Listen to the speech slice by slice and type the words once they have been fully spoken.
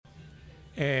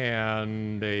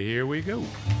And here we go.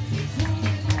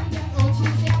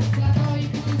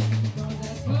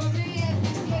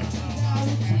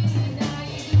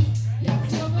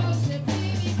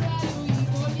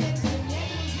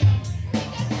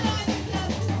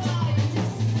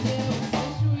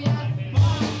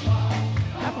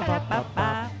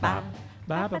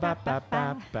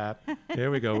 There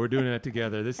we go. We're doing it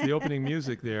together. This is the opening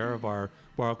music there of our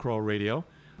Bar Crawl Radio.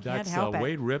 That's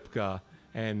Wade Ripka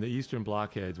and the Eastern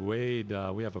Blockheads. Wade,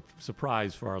 we have a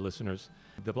surprise for our listeners.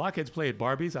 The Blockheads play at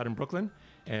Barbie's out in Brooklyn,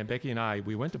 and Becky and I,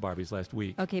 we went to Barbie's last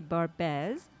week. Okay,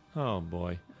 Barbez. Oh,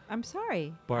 boy. I'm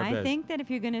sorry. Barbez. I think that if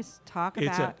you're going to talk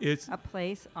about a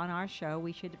place on our show,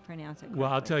 we should pronounce it correctly.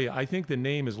 Well, I'll tell you, I think the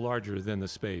name is larger than the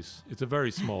space. It's a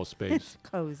very small space. It's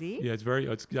cozy. Yeah,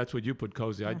 that's what you put,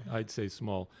 cozy. I'd say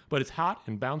small. But it's hot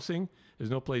and bouncing. There's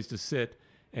no place to sit.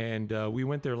 And we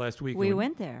went there last week. We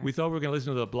went there. We thought we were going to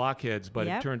listen to the Blockheads, but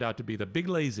it turned out to be the Big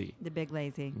Lazy. The Big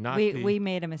Lazy. We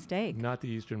made a mistake. Not the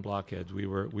Eastern Blockheads. We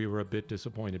were a bit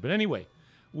disappointed. But anyway,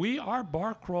 we are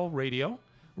Bar Crawl Radio.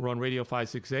 We're on Radio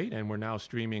 568, and we're now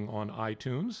streaming on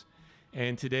iTunes.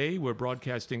 And today we're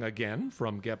broadcasting again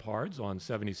from Gephardt's on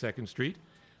 72nd Street,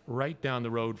 right down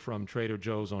the road from Trader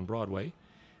Joe's on Broadway.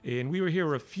 And we were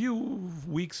here a few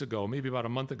weeks ago, maybe about a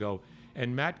month ago,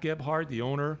 and Matt Gebhardt, the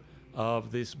owner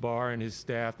of this bar, and his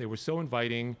staff, they were so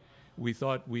inviting. We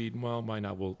thought why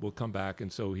not? We'll come back,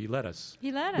 and so he let us.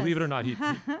 Believe it or not, he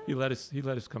let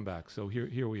us come back. So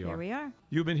here we are. Here we are.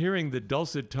 You've been hearing the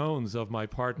dulcet tones of my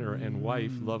partner and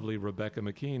wife, lovely Rebecca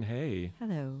McKean. Hey.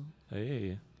 Hello.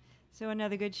 Hey. So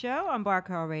another good show on Bar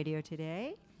Crawl Radio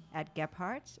today at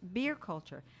Gephardt's. Beer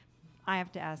culture. I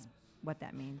have to ask what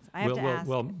that means.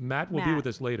 Well, Matt will be with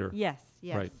us later. Yes.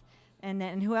 Right. And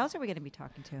then who else are we going to be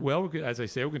talking to? Well, as I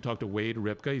say, we're going to talk to Wade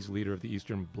Ripka. He's leader of the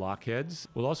Eastern Blockheads.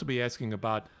 We'll also be asking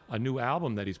about a new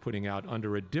album that he's putting out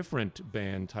under a different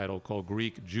band title called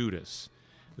Greek Judas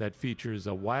that features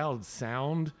a wild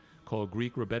sound called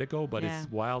Greek Rebetiko, but it's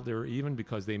wilder even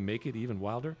because they make it even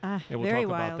wilder. And we'll talk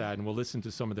about that, and we'll listen to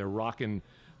some of their rockin'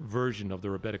 version of the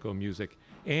Rebetiko music.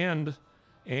 And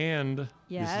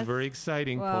this is very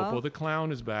exciting. Popo the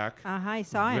Clown is back. I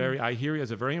saw him. I hear he has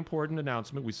a very important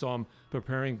announcement. We saw him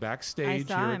preparing backstage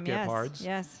here at Gephardt's.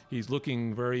 Yes. He's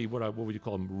looking very, what would you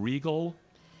call him, regal?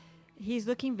 He's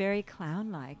looking very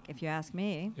clown-like, if you ask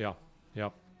me. Yeah.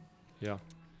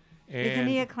 Isn't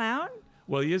he a clown?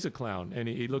 Well, he is a clown, and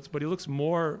he looks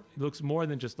more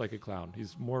than just like a clown.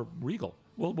 He's more regal.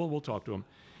 We'll talk to him.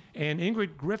 And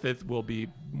Ingrid Griffith will be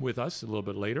with us a little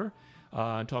bit later.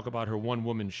 And talk about her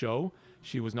one-woman show.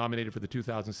 She was nominated for the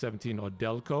 2017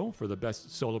 Audelco for the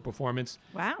best solo performance.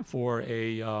 Wow. For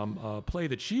a play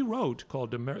that she wrote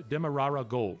called Demerara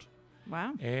Gold.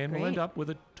 Wow. And great. We'll end up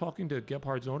with talking to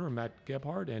Gephardt's owner, Matt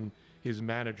Gebhardt, and his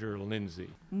manager, Lindsay.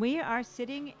 We are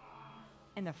sitting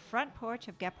in the front porch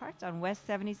of Gephardt's on West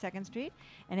 72nd Street.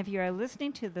 And if you are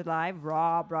listening to the live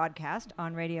raw broadcast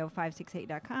on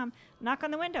radio568.com, knock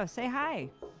on the window, say hi.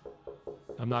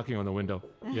 I'm knocking on the window.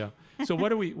 Yeah. So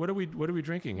what are we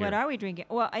drinking here? What are we drinking?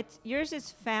 Well, yours is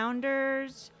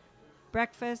Founders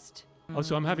Breakfast. Oh,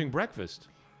 so I'm having breakfast.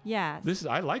 Yes.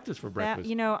 I like this for breakfast.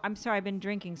 I'm sorry, I've been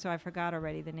drinking, so I forgot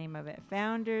already the name of it.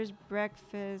 Founders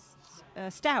Breakfast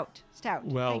Stout.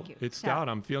 Well, Thank you. It's stout.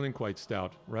 I'm feeling quite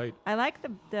stout, right? I like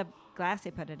the glass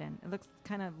they put it in. It looks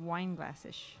kind of wine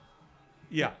glassish.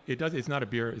 Yeah, it does. It's not a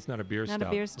beer. It's not a beer stout. Not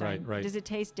a beer stout. Right. Does it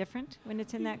taste different when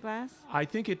it's in that glass? I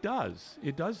think it does.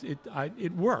 It does.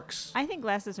 It works. I think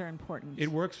glasses are important. It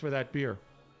works for that beer.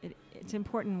 It's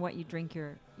important what you drink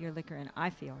your liquor in, I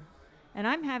feel. And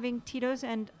I'm having Tito's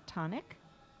and tonic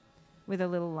with a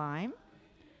little lime.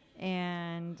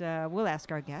 And we'll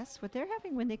ask our guests what they're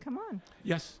having when they come on.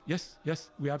 Yes,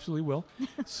 we absolutely will.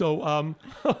 So, I'm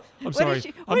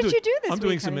sorry. What did you do this week? I'm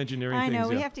doing some engineering things. I know.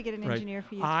 We have to get an engineer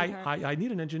for you, sweetheart. I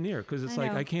need an engineer because it's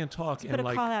like I can't talk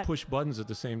and push buttons at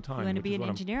the same time. You want to be an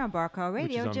engineer on Bar Crawl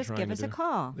Radio, just give us a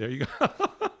call. There you go.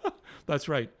 That's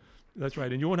right.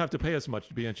 And you won't have to pay us much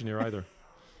to be engineer either.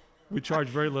 We charge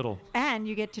very little. And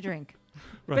you get to drink.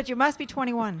 Right. But you must be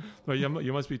 21. Well,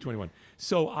 you must be 21.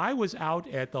 So I was out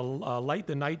at the Light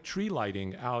the Night tree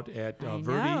lighting out at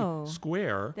Verde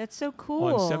Square. That's so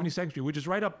cool. On 72nd Street, which is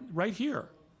right here.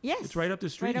 Yes. It's right up the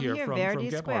street here from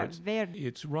Gephardt's. Verdi.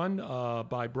 It's run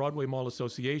by Broadway Mall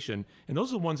Association, and those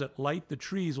are the ones that light the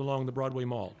trees along the Broadway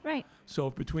Mall. Right.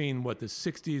 So between, the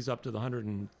 60s up to the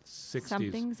 160s.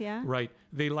 Somethings, yeah. Right.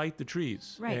 They light the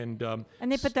trees. Right. And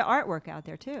they put the artwork out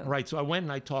there, too. Right. So I went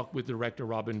and I talked with Director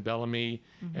Robin Bellamy,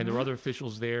 and there were other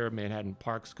officials there. Manhattan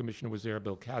Parks Commissioner was there,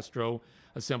 Bill Castro.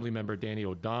 Assemblymember Danny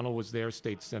O'Donnell was there.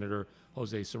 State Senator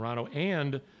Jose Serrano.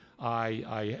 And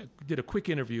I did a quick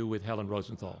interview with Helen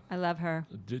Rosenthal, I love her.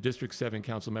 District 7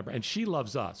 council member, and she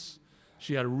loves us.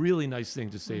 She had a really nice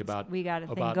thing to say We got a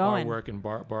thing about going. our work in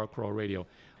Bar Crawl Radio.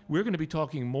 We're going to be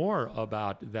talking more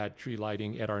about that tree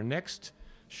lighting at our next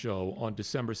show on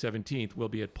December 17th. We'll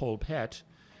be at Pol Pet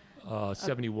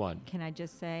 71. Can I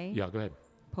just say? Yeah, go ahead.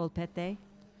 Pol Pet Day.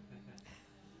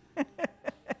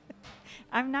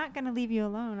 I'm not going to leave you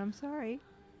alone. I'm sorry.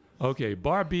 Okay,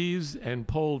 Barbies and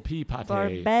Pol P Pate.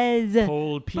 Barbez.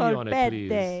 Pol P Pol on it, Pet please.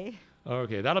 Day.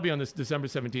 Okay, that'll be on this December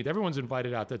 17th. Everyone's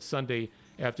invited out. That's Sunday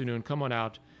afternoon. Come on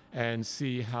out and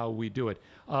see how we do it.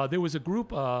 There was a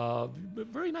group of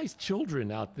very nice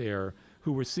children out there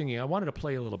who were singing. I wanted to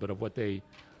play a little bit of what they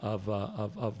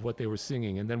what they were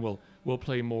singing, and then we'll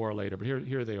play more later. But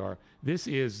here they are. This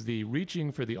is the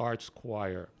Reaching for the Arts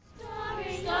Choir.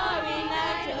 Starry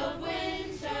night of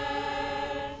winter,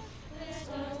 the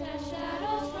stars that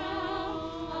shadows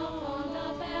frown upon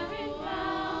the barren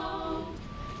ground.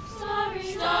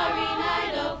 Starry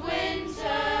night of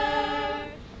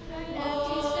winter,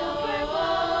 empty silver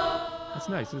bowl. That's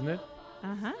nice, isn't it?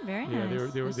 Very Yeah,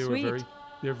 nice. they were Sweet.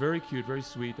 they're very cute, very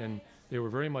sweet, and they were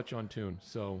very much on tune.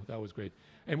 So that was great.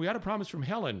 And we got a promise from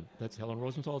Helen. That's Helen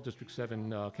Rosenthal, District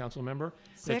 7 council member.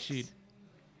 That 6?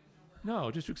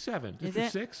 No, District 7. Is District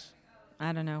it? 6?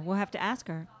 I don't know. We'll have to ask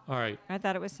her. All right. I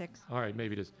thought it was 6. All right,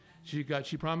 maybe it is. She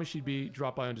promised she'd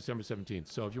drop by on December 17th.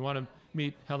 So if you want to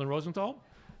meet Helen Rosenthal,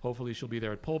 hopefully she'll be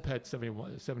there at Pol Pet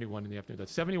 71 in the afternoon.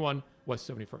 That's 71 West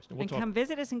 71st. And we'll talk. Come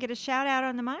visit us and get a shout out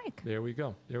on the mic. There we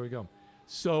go.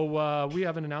 So we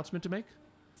have an announcement to make.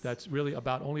 That's really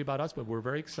only about us, but we're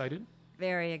very excited.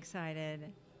 Very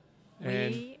excited.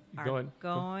 And We go are ahead.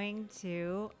 going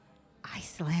to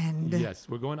Iceland. Yes,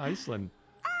 we're going to Iceland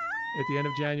at the end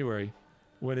of January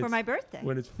when For it's my birthday.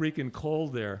 when it's freaking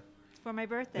cold there. For my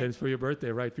birthday. And it's for your birthday,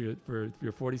 right? For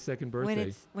your 42nd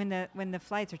birthday. when the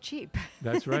flights are cheap.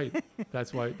 That's right.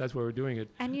 That's why we're doing it.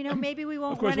 And maybe we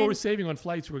won't Of course, run what in, we're saving on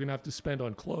flights, we're going to have to spend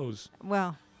on clothes.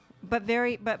 well, but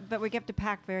we have to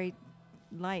pack very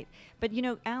light. But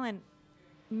Alan,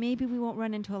 maybe we won't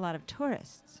run into a lot of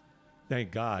tourists.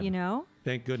 Thank God.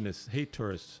 Thank goodness. Hate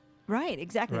tourists. Right,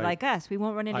 exactly Right. like us. We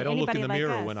won't run into I don't look anybody in the like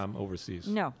mirror us. when I'm overseas.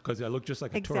 No. Because I look just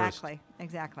like a tourist.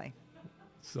 Exactly.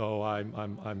 So I'm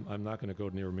not going to go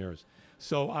near mirrors.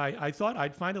 So I thought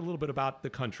I'd find a little bit about the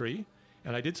country,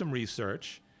 and I did some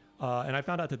research, and I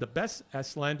found out that the best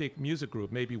Icelandic music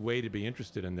group, maybe Way to be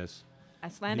interested in this.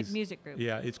 Icelandic He's- music group.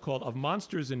 Yeah, it's called Of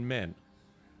Monsters and Men.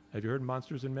 Have you heard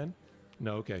Monsters and Men?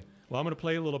 No, okay. Well, I'm going to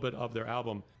play a little bit of their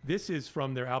album. This is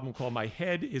from their album called My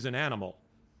Head is an Animal.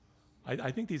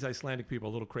 I think these Icelandic people are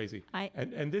a little crazy.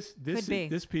 And this Could be.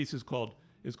 this piece is called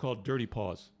Dirty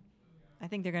Paws. I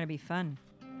think they're going to be fun.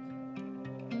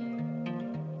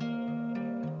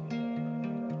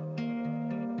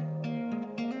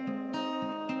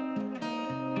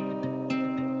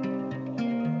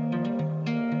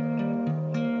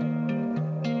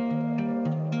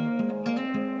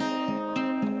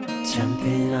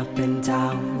 Jumping up and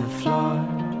down the floor.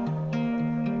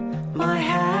 My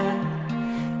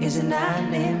head is an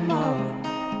animal,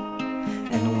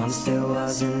 and once there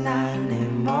was an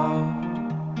animal.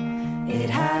 It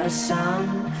had a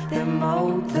son that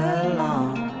mowed the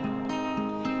lawn.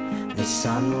 The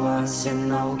son was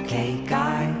an okay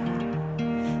guy.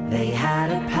 They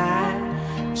had a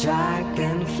pet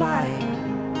dragonfly.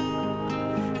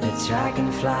 The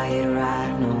dragonfly it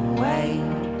ran away,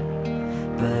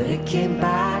 but it came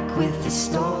back with a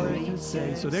story.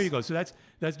 So there you go. So that's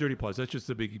Dirty Paws. That's just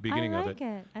the beginning of like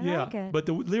it. I yeah, like it. but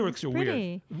the lyrics are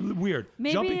pretty. weird.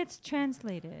 Maybe Jumping- it's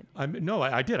translated. No,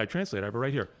 I did. I translated. I have it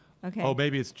right here. Okay. Oh,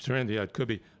 maybe it's trendy. Yeah, it could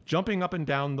be. Jumping up and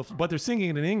down but they're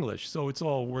singing it in English, so it's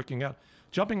all working out.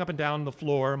 Jumping up and down the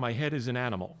floor, my head is an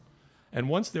animal. And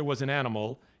once there was an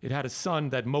animal, it had a son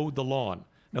that mowed the lawn.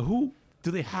 Now, do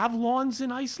they have lawns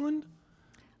in Iceland?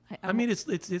 I mean, it's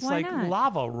why like not?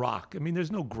 lava rock. I mean,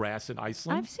 there's no grass in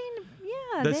Iceland. I've seen,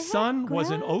 yeah. The they have son was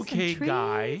an grass and okay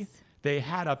guy. trees. They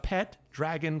had a pet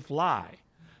dragonfly.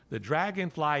 The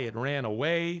dragonfly, it ran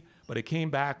away, but it came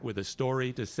back with a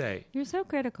story to say. You're so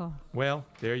critical. Well,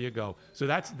 there you go. So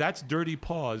that's Dirty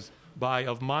Paws by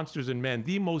Of Monsters and Men,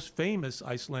 the most famous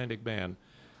Icelandic band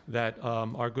that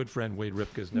our good friend Wade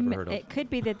Ripke's never heard of. It could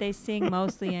be that they sing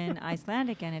mostly in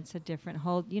Icelandic and it's a different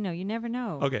whole, you never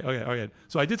know. Okay.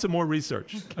 So I did some more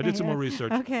research.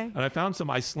 Okay. And I found some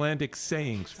Icelandic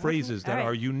sayings, phrases that All right.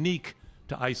 are unique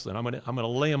to Iceland. I'm gonna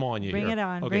lay them on you Bring here. it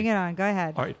on. Okay. Bring it on. Go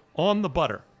ahead. All right. On the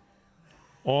butter.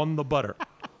 On the butter.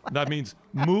 That means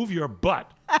move your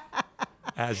butt.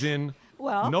 As in,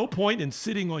 Well- no point in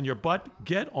sitting on your butt.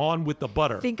 Get on with the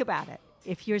butter. Think about it.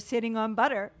 If you're sitting on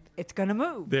butter, it's going to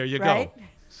move. There you right? go.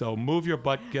 So move your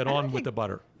butt, get on with the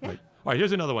butter. Right. All right,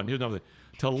 here's another one.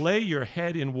 To lay your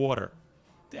head in water.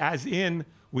 As in,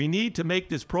 we need to make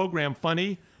this program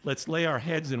funny. Let's lay our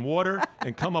heads in water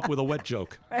and come up with a wet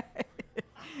joke.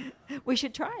 We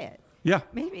should try it. Yeah.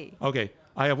 Maybe. Okay,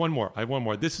 I have one more.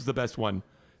 This is the best one.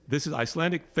 This is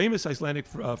famous Icelandic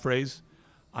phrase.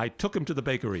 I took him to the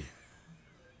bakery.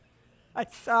 I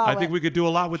saw I think we could do a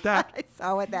lot with that. I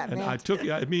saw what that And meant.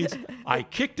 it means I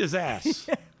kicked his ass.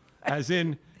 As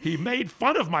in, he made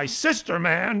fun of my sister,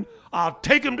 man. I'll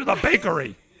take him to the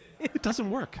bakery. It doesn't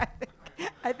work.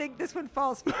 I think this one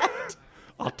falls flat.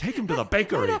 I'll take him to the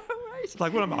bakery. I know, right? It's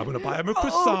like, what am I? I'm going to buy him a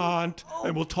croissant,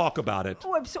 and we'll talk about it.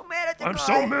 Oh, I'm so mad at the guy. I'm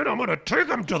so mad, I'm going to take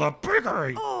him to the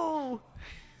bakery. Oh,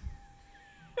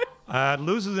 It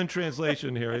loses in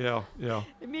translation here, yeah.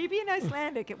 maybe in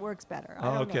Icelandic it works better. I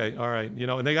don't Okay, know. all right.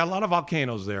 And they got a lot of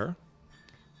volcanoes there.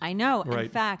 I know. In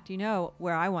Right. fact, you know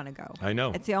where I want to go. I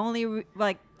know. It's the only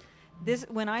this.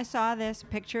 When I saw this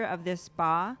picture of this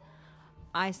spa,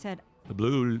 I said, The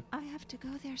blue, I have to go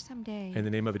there someday. and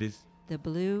the name of it is The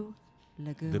Blue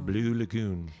Lagoon. the Blue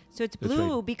Lagoon. So it's That's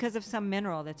blue right. because of some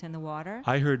mineral that's in the water.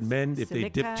 I heard men, if they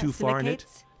dip too far in it,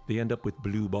 silicates. they end up with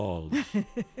blue balls.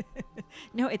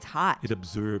 No, it's hot. It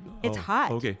absorbed. It's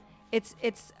hot. Okay. It's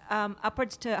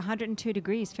upwards to 102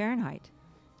 degrees Fahrenheit.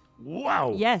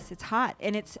 Wow. Yes, it's hot,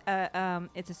 and it's a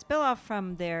spill off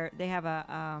from their. They have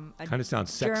a Kind of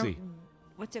sounds sexy.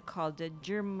 What's it called? The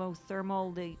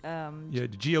germothermal. Yeah,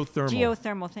 geothermal.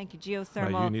 Geothermal. Thank you,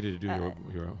 geothermal. Right, you needed to do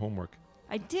your homework.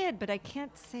 I did, but I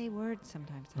can't say words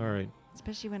sometimes. All right.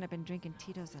 Especially when I've been drinking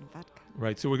Tito's and vodka.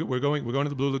 Right. So we're going to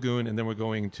the Blue Lagoon, and then we're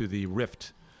going to the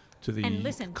Rift, to the And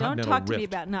listen, don't continental talk to me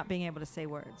rift. about not being able to say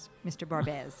words, Mr.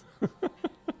 Barbez.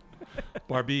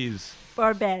 Barbies.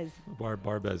 Barbez.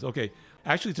 Barbez. Okay.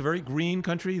 Actually, it's a very green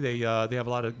country. They have a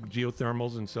lot of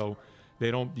geothermals, and so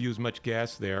they don't use much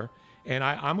gas there. And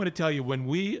I'm going to tell you, when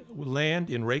we land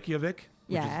in Reykjavik,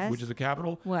 Yes. which is the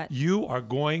capital, What? you are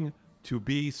going to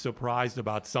be surprised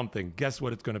about something. Guess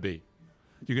what it's going to be?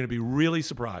 You're going to be really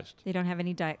surprised. They don't have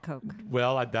any Diet Coke.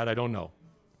 Well, that I don't know.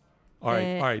 All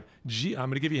right. I'm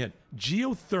going to give you a hint.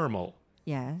 Geothermal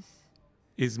Yes.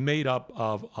 is made up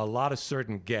of a lot of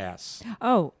certain gas.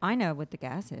 Oh, I know what the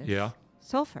gas is. Yeah.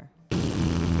 Sulfur.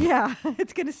 Yeah,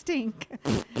 it's gonna stink.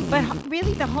 But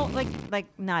really, the whole like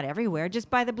not everywhere.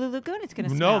 Just by the Blue Lagoon, it's gonna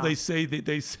smell. No, they say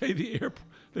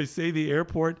the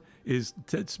airport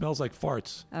it smells like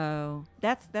farts. Oh,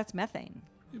 that's methane.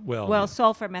 Well, Well,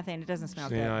 sulfur, methane. It doesn't smell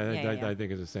good. yeah, I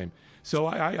think it's the same. So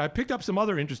I picked up some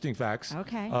other interesting facts.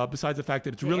 Okay. Besides the fact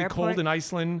that it's The really airport- cold in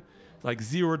Iceland, like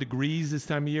 0 degrees this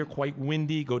time of year, quite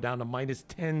windy, go down to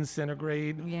 -10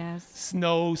 centigrade. Yes.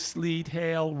 Snow, sleet,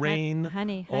 hail, rain,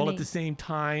 honey, all honey. at the same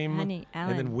time. Honey, and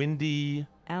then Alan. windy.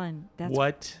 Alan, that's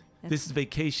What? This is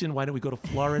vacation. Why don't we go to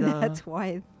Florida? that's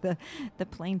why the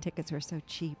plane tickets were so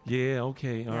cheap. Yeah,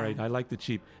 okay. All right. Yeah. I like the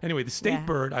cheap. Anyway, the state Yeah.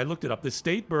 bird, I looked it up. The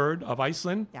state bird of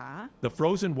Iceland, Yeah. the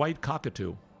frozen white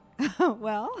cockatoo.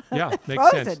 Well. Yeah, makes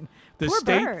sense. frozen. The Poor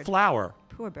state bird. flower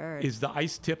Poor bird. is the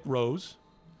ice tip rose.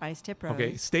 Ice tip rose.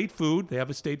 Okay, state food, they have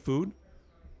a state food.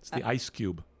 It's the ice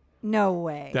cube. No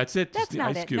way. That's it. That's it's the not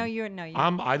ice it. cube. No, you're no. You're,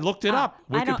 I looked it up.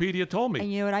 I don't- Wikipedia told And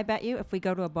me. you know what I bet you? If we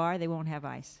go to a bar, they won't have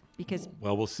ice because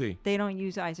Well, we'll see. they don't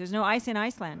use ice. There's no ice in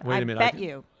Iceland. Wait a I minute, bet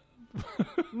you.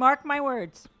 Mark my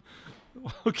words.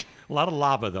 Okay. A lot of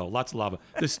lava, though. Lots of lava.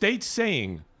 The state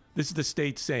saying, this is the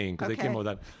state saying, because they came up with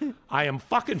that. I am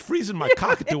fucking freezing my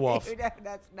cockatoo off.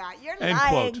 That's not. You're End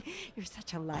lying. quote. You're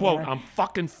such a liar. Quote, I'm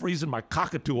fucking freezing my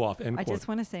cockatoo off. End I quote. just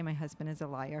want to say my husband is a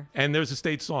liar. And there's a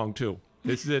state song, too.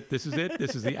 This is it. This is it.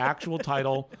 This is the actual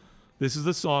title. This is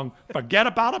the song. Forget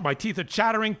about it. My teeth are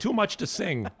chattering. Too much to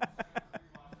sing.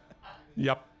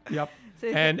 Yep. So-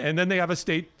 And then they have a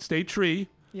state tree.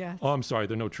 Yes. Oh, I'm sorry.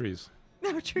 There are no trees.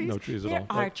 No trees. No trees at there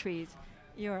all. are Like- trees.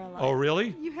 You're a liar. Oh,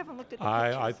 really? You haven't looked at the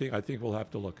I pictures. think we'll have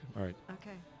to look. All right.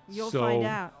 Okay. You'll So- find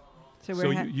out. So So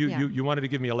we're you wanted to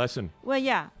give me a lesson. Well,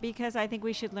 yeah, because I think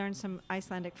we should learn some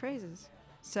Icelandic phrases.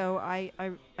 So I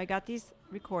got these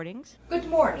recordings. Good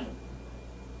morning.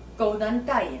 Góðan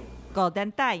daginn.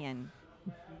 Golden daginn.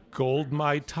 Gold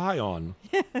my tie on.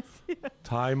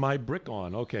 Tie my brick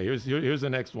on. Okay, here's the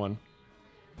next one.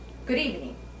 Good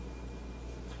evening.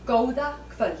 Góða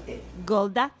kvöldið.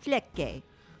 Golda fleke.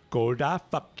 Golda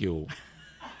fuck you.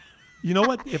 You know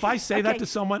what? If I say that Okay. to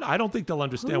someone, I don't think they'll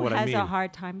understand Who what I has mean. a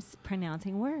hard time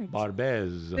pronouncing words?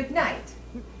 Barbez. Good night.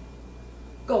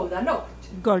 Góða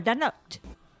nótt. Golda note.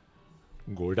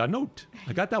 Golda note.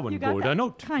 I got that one. You got Golda that?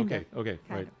 note. Kind okay. of. Okay.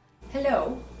 Kind Right. of.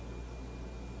 Hello.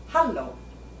 Halló.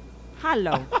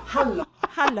 Hello. Halló.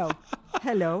 Hello.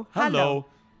 Hello. Hello.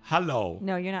 hello.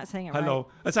 No, you're not saying it Hello.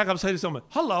 It's like I'm saying to someone,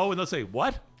 hello, and they'll say,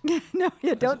 what? right. No,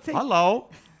 you don't say. Hello.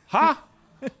 Huh?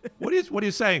 What are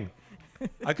you saying?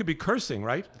 I could be cursing,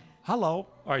 right? Hello.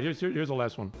 All right, here's the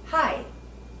last one. Hi.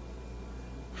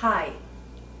 Hi.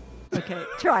 Okay,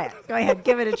 try it. Go ahead,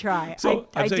 give it a try. So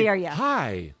I I'm saying, dare you.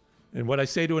 Hi. And what I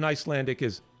say to an Icelandic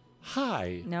is,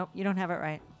 hi. Nope, you don't have it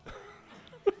right.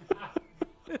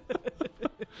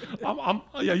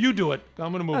 Yeah, you do it.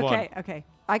 I'm going to move on. Okay.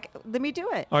 Let me do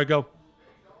it. All right, go.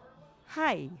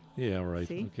 Hi. Yeah, right.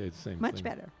 See? Okay, it's the same Much thing.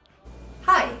 better.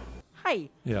 Hi. Hi.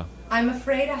 Yeah. I'm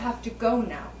afraid I have to go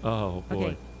now. Oh, boy.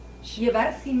 Okay. Ég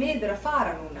verð því miður að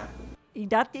fara núna. I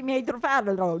datti mi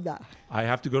trovarono. I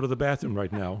have to go to the bathroom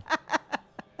right now.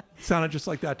 Sounded just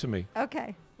like that to me.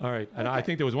 Okay. All right. And I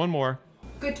think there was one more.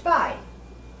 Goodbye.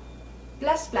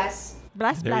 Bless, bless.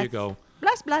 Bless, There bless. you go.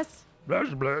 Bless, bless.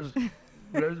 Bless, bless.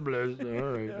 Bless, bless. All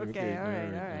right. Okay, all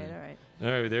right.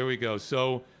 All right, there we go.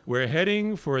 So we're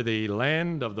heading for the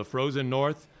land of the frozen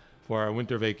north for our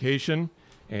winter vacation.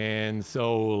 And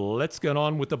so let's get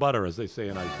on with the butter, as they say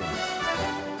in Iceland.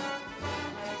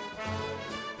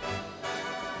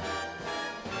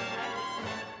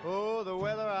 Oh, the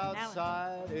weather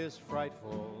outside is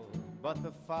frightful, but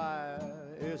the fire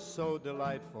is so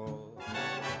delightful.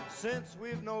 Since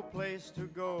we've no place to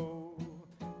go,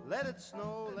 let it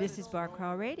snow. This is Bar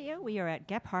Crawl Radio. We are at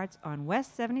Gephardt's on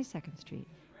West 72nd Street.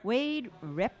 Wade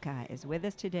Repka is with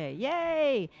us today.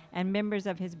 Yay! And members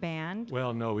of his band.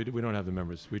 Well, no, we don't have the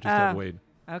members. We just have Wade.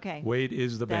 Okay. Wade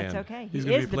is the band. That's okay. He's He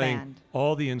going to is be the playing band.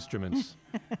 all the instruments.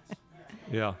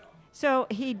 Yeah. So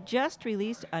he just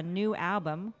released a new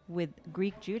album with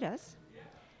Greek Judas.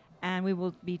 And we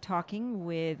will be talking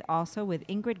with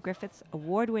Ingrid Griffith's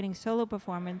award-winning solo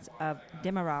performance of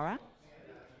Demerara.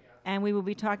 And we will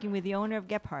be talking with the owner of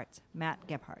Gephardt's, Matt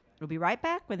Gebhardt. We'll be right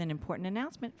back with an important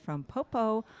announcement from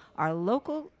Popo, our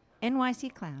local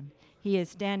NYC clown. He is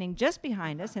standing just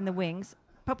behind us in the wings.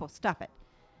 Popo, stop it.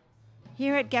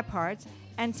 Here at Gephardt's,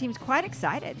 and seems quite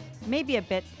excited, maybe a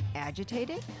bit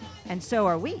agitated, and so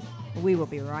are we. We will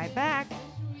be right back.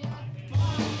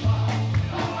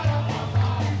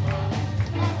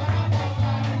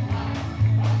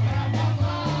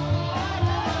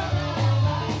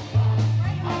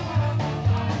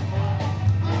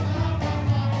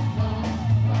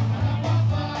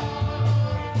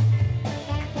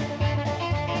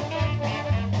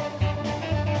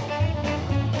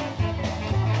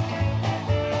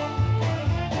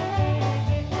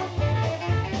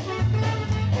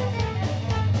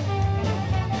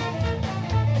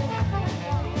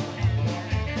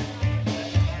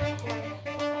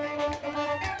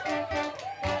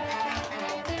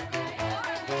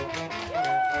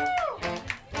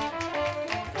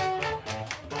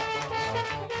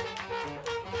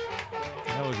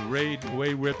 That was Ray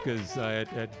Ripka's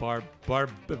at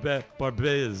Barbez.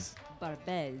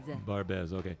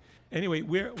 Barbez, okay. Anyway,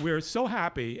 we're so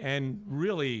happy and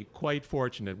really quite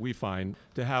fortunate, we find,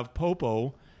 to have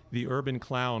Popo, the urban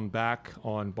clown, back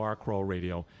on Bar Crawl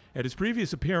Radio. At his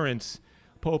previous appearance,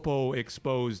 Popo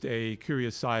exposed a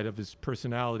curious side of his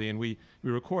personality, and we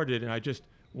recorded it, and I just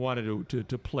wanted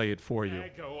to play it for you.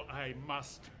 Ego, I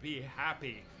must be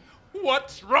happy.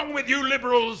 What's wrong with you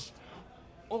liberals?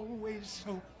 Always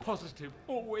so positive,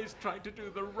 always trying to do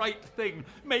the right thing,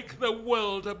 make the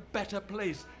world a better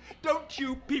place. Don't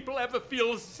you people ever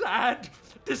feel sad,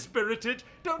 dispirited?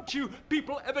 Don't you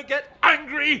people ever get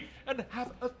angry and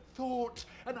have a thought,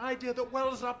 an idea that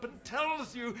wells up and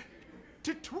tells you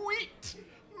to tweet?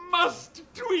 Must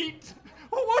tweet.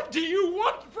 What do you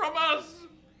want from us?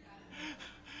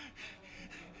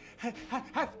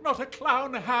 Hath not a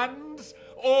clown hands,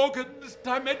 organs,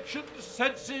 dimensions,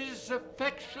 senses,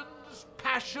 affections,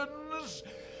 passions?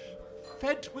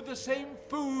 Fed with the same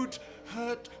food,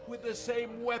 hurt with the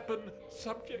same weapon,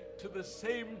 subject to the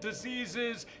same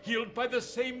diseases, healed by the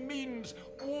same means,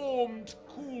 warmed,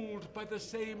 cooled by the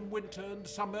same winter and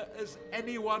summer as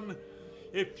anyone.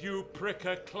 If you prick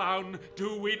a clown,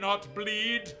 do we not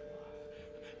bleed?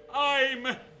 I'm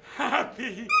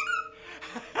happy.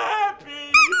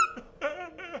 Happy.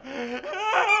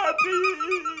 Happy.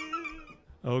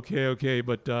 Okay,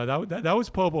 but that was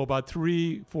Popo about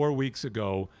 3-4 weeks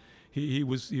ago. He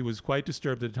was quite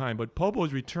disturbed at the time, but Popo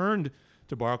has returned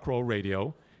to Bar Crawl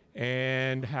Radio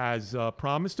and has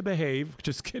promised to behave.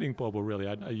 Just kidding, Popo. Really,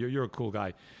 you're a cool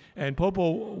guy. And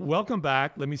Popo, welcome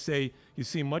back. Let me say, you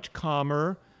seem much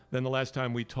calmer than the last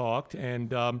time we talked,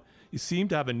 and you seem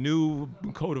to have a new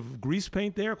coat of grease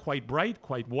paint there, quite bright,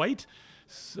 quite white.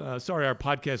 Sorry, our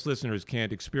podcast listeners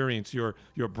can't experience your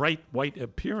bright white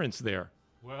appearance there.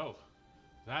 Well,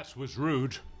 that was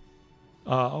rude.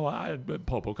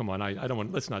 Popo, come on. I don't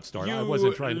want. Let's not start. You I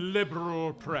wasn't trying.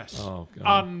 liberal press. Oh,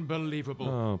 God. Unbelievable.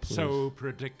 Oh, please. So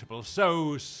predictable.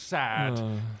 So sad.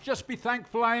 Just be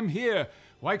thankful I am here.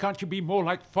 Why can't you be more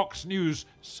like Fox News?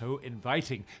 So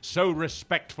inviting. So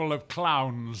respectful of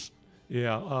clowns.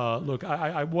 Yeah. Look,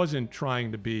 I wasn't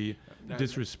trying to be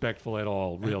disrespectful at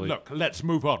all. Really. Look, let's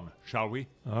move on, shall we?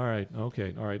 All right.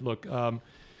 Okay. All right. Look,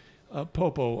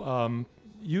 Popo.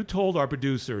 You told our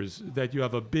producers that you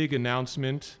have a big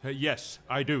announcement. Yes,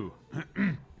 I do.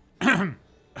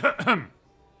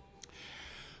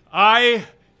 I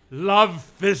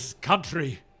love this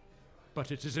country,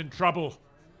 but it is in trouble.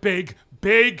 Big,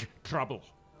 big trouble.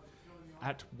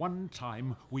 At one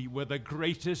time, we were the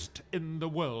greatest in the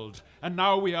world, and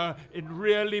now we are in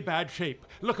really bad shape.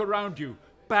 Look around you.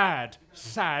 Bad,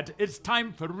 sad. It's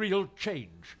time for real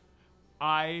change.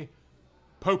 I,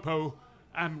 Popo,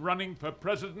 am running for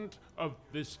president of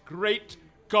this great,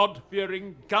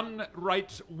 God-fearing, gun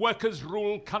rights, workers'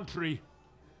 rule country.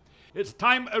 It's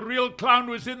time a real clown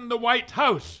was in the White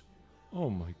House. Oh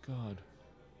my God.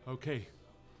 Okay,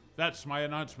 that's my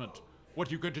announcement. What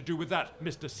are you going to do with that,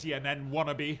 Mr. CNN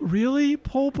wannabe? Really,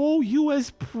 Popo? U.S.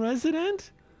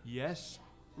 president? Yes,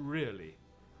 really.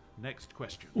 Next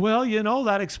question. Well,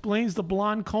 that explains the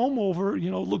blonde comb over.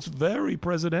 Looks very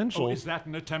presidential. Oh, is that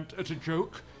an attempt at a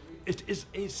joke? It is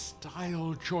a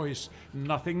style choice,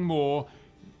 nothing more.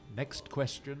 Next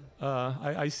question.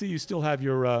 I see you still have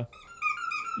your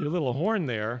little horn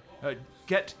there.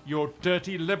 Get your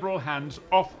dirty liberal hands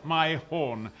off my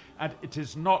horn. And it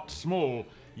is not small.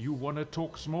 You want to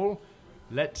talk small?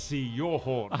 Let's see your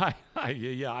horn.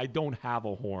 I don't have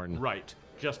a horn. Right,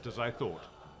 just as I thought.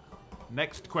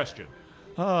 Next question.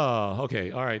 Oh,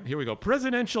 okay. All right, here we go.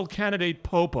 Presidential candidate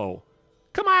Popo.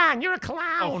 Come on, you're a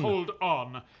clown. Oh, hold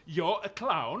on. You're a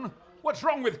clown? What's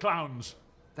wrong with clowns?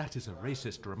 That is a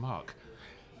racist remark.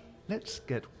 Let's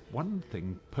get one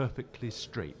thing perfectly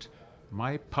straight.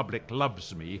 My public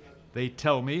loves me. They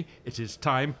tell me it is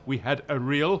time we had a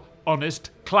real,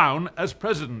 honest clown as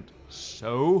president.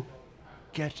 So,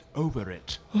 get over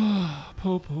it.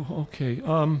 Popo, okay.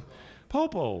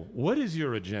 Popo, what is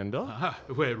your agenda?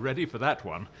 We're ready for that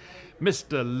one.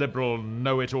 Mr. Liberal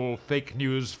know-it-all fake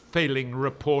news failing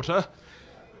reporter.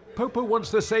 Popo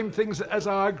wants the same things as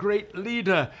our great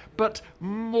leader, but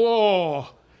more.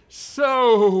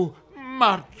 So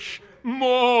much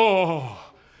more.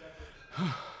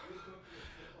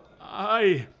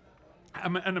 I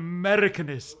am an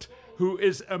Americanist who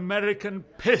is American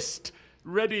pissed,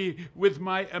 ready with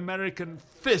my American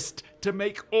fist to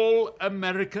make all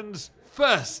Americans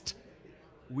first.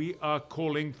 We are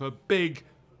calling for big,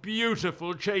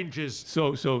 beautiful changes.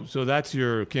 So that's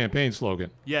your campaign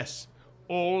slogan? Yes,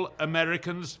 all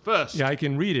Americans first. Yeah, I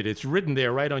can read it. It's written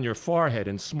there right on your forehead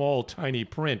in small, tiny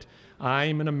print.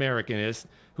 I'm an Americanist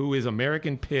who is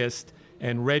American pissed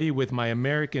and ready with my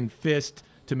American fist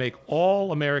to make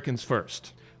all Americans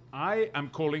first. I am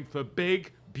calling for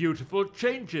big, beautiful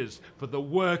changes for the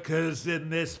workers in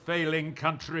this failing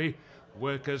country.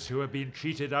 Workers who have been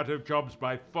cheated out of jobs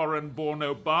by foreign-born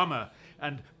Obama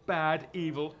and bad,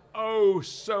 evil, oh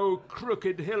so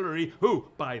crooked Hillary, who,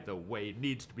 by the way,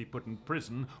 needs to be put in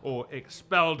prison or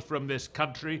expelled from this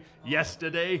country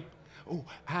yesterday. Oh,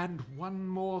 and one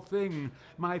more thing.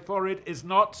 My forehead is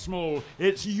not small.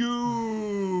 It's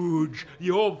huge.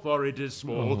 Your forehead is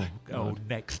small. Oh,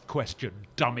 next question,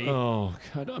 dummy. Oh,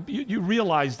 God. You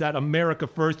realize that America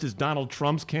First is Donald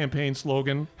Trump's campaign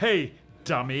slogan? Hey,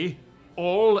 dummy.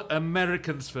 All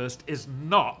Americans first is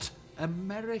not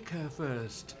America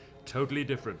first. Totally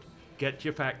different. Get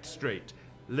your facts straight.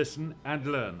 Listen and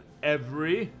learn.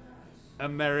 Every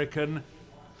American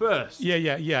first. Yeah.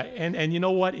 And you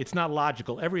know what? It's not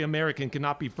logical. Every American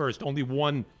cannot be first. Only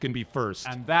one can be first.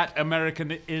 And that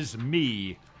American is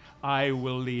me. I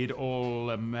will lead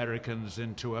all Americans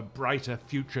into a brighter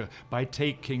future by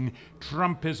taking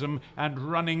Trumpism and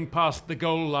running past the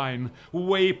goal line,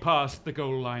 way past the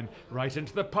goal line, right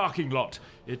into the parking lot.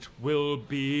 It will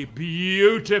be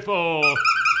beautiful.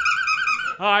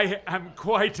 I am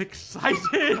quite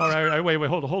excited. All right, wait,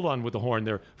 hold on with the horn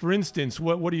there. For instance,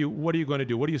 what are you going to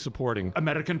do? What are you supporting?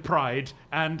 American pride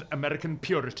and American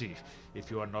purity.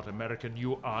 If you are not American,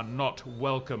 you are not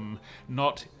welcome.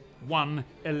 Not one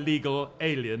illegal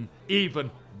alien, even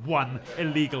one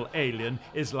illegal alien,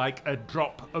 is like a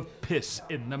drop of piss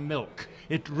in the milk.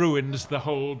 It ruins the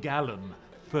whole gallon.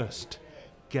 First,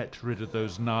 get rid of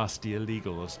those nasty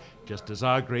illegals, just as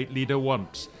our great leader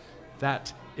wants.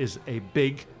 That is a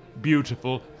big,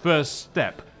 beautiful first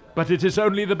step, but it is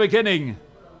only the beginning.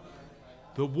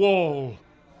 The wall.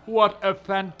 What a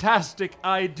fantastic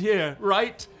idea,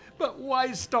 right? But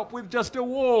why stop with just a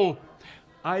wall?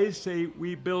 I say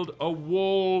we build a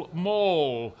wall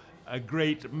mall, a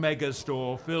great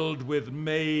megastore filled with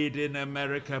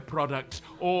made-in-America products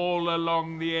all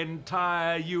along the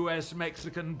entire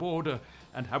US-Mexican border,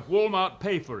 and have Walmart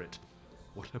pay for it.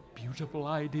 What a beautiful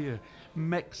idea.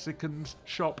 Mexicans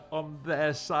shop on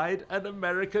their side and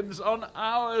Americans on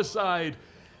our side.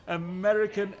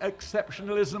 American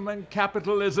exceptionalism and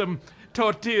capitalism.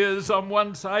 Tortillas on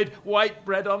one side, white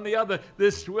bread on the other.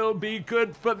 This will be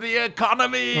good for the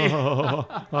economy. Oh,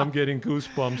 I'm getting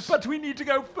goosebumps. But we need to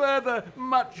go further,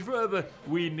 much further.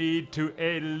 We need to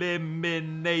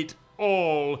eliminate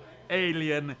all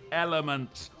alien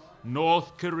elements.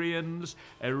 North Koreans,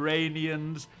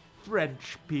 Iranians,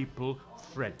 French people,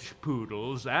 French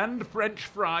poodles and French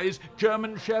fries,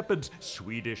 German shepherds,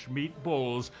 Swedish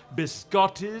meatballs,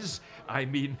 biscottis. I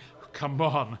mean, come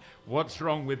on, what's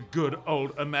wrong with good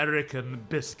old American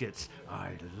biscuits? I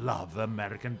love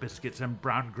American biscuits and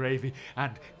brown gravy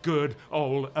and good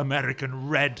old American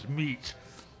red meat.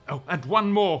 Oh, and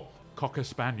one more, Cocker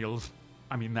Spaniels.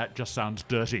 I mean, that just sounds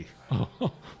dirty.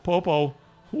 Popo,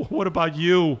 what about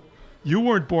you? You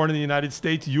weren't born in the United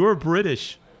States. You're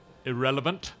British.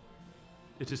 Irrelevant.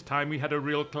 It is time we had a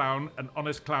real clown, an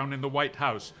honest clown in the White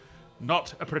House,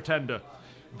 not a pretender.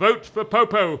 Vote for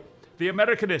Popo, the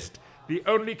Americanist, the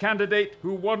only candidate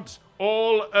who wants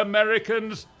all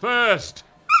Americans first.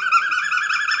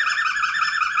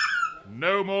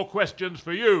 No more questions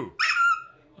for you.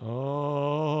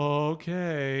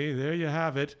 Okay, there you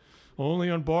have it. Only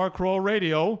on Bar Crawl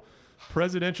Radio,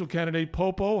 presidential candidate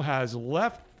Popo has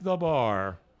left the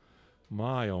bar.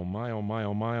 My, oh, my, oh, my,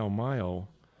 oh, my, oh, my, oh.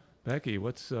 Becky,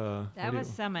 what's... That was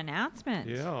some announcement.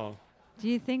 Yeah. Do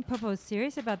you think Popo's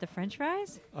serious about the French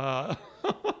fries? Uh,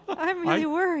 I'm really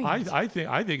worried. I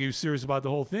think he was serious about the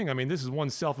whole thing. I mean, this is one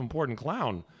self-important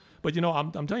clown. But, you know,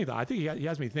 I'm telling you that. I think he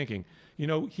has me thinking, you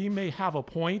know, he may have a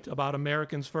point about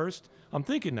Americans first. I'm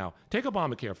thinking now. Take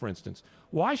Obamacare, for instance.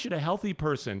 Why should a healthy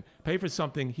person pay for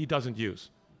something he doesn't use?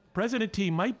 President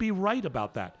T might be right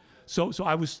about that. So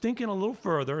I was thinking a little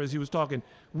further as he was talking.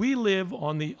 We live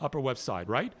on the Upper West Side,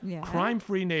 right? Yeah.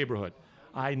 Crime-free neighborhood.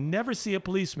 I never see a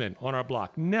policeman on our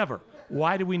block. Never.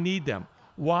 Why do we need them?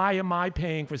 Why am I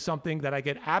paying for something that I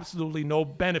get absolutely no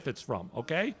benefits from,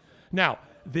 okay? Now,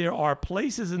 there are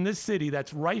places in this city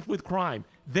that's rife with crime.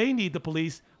 They need the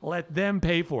police. Let them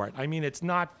pay for it. I mean, it's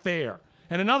not fair.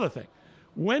 And another thing,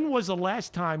 when was the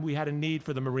last time we had a need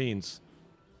for the Marines?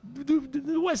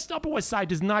 The Upper West Side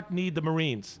does not need the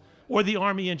Marines or the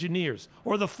Army engineers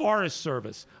or the Forest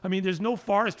Service. I mean, there's no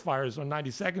forest fires on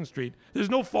 92nd Street. There's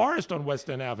no forest on West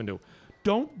End Avenue.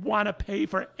 Don't want to pay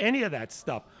for any of that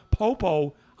stuff.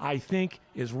 Popo, I think,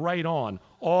 is right on.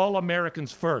 All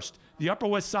Americans first. The Upper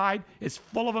West Side is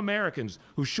full of Americans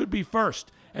who should be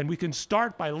first. And we can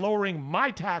start by lowering my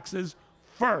taxes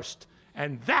first.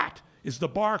 And that is the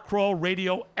Bar Crawl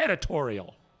Radio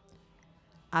editorial.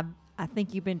 I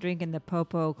think you've been drinking the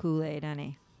Popo Kool-Aid,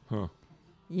 honey. Huh.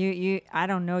 I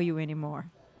don't know you anymore.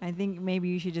 I think maybe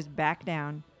you should just back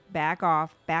down, back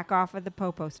off of the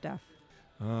Popo stuff.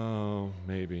 Oh,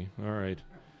 maybe. All right.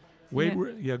 Wade,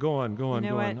 go on. You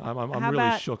know what? I'm How really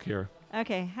about- shook here.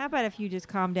 Okay, how about if you just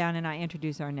calm down and I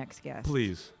introduce our next guest?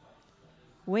 Please.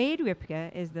 Wade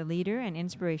Ripka is the leader and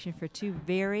inspiration for two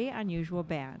very unusual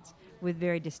bands with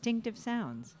very distinctive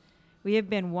sounds. We have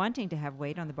been wanting to have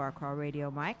Wade on the Bar Crawl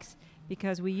Radio mics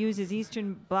because we use his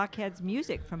Eastern Blockheads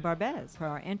music from Barbez for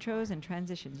our intros and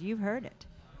transitions. You've heard it,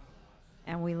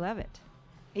 and we love it.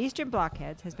 Eastern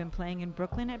Blockheads has been playing in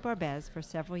Brooklyn at Barbez for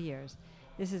several years.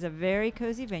 This is a very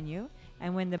cozy venue,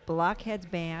 and when the Blockheads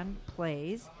band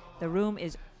plays, the room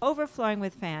is overflowing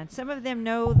with fans. Some of them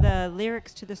know the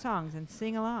lyrics to the songs and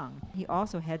sing along. He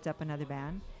also heads up another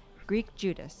band, Greek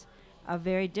Judas, a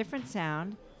very different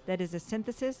sound that is a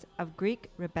synthesis of Greek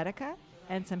rebettica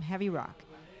and some heavy rock.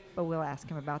 But we'll ask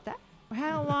him about that.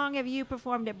 How long have you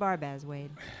performed at Barbez,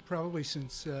 Wade? Probably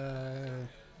since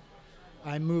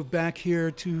I moved back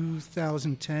here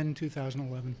 2010,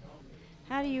 2011.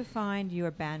 How do you find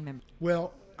your band members?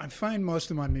 Well, I find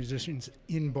most of my musicians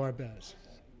in Barbez.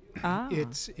 Ah,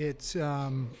 It's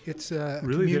a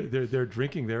Really? They're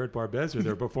drinking there at Barbez or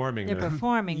they're performing they're there?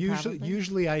 performing probably.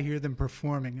 Usually I hear them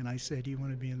performing, and I say, "Do you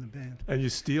want to be in the band?" And you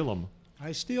steal them.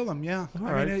 I steal them. Yeah. All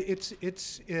I right. mean, it's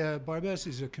Barbez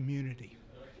is a community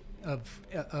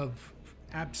of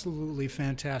absolutely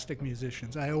fantastic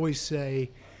musicians. I always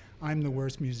say, I'm the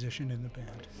worst musician in the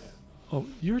band. Oh,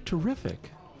 you're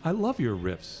terrific. I love your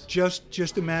riffs.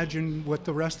 Just imagine what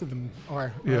the rest of them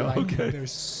are. Yeah, like. okay. They're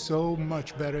so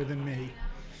much better than me.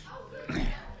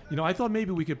 You know, I thought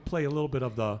maybe we could play a little bit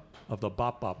of the of the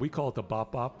Bop Bop. We call it the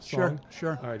Bop Bop Sure, song.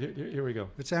 sure. All right, here we go.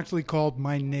 It's actually called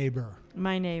My Neighbor.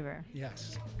 My neighbor.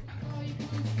 Yes.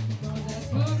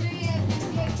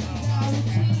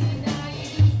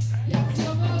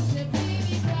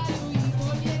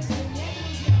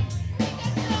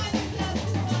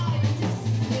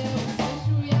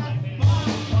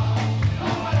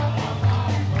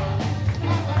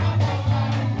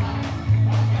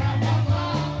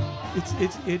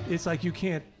 It's like you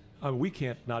can't. We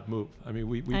can't not move. I mean,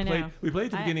 we I play know. we play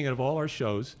at the I- beginning of all our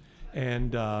shows,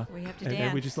 and We have to and we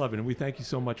dance. just love it. And we thank you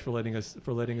so much for letting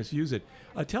us use it.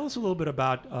 Tell us a little bit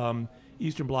about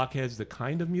Eastern Blockheads, the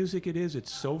kind of music it is.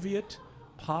 It's Soviet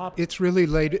pop. It's really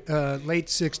late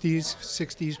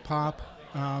 60s pop.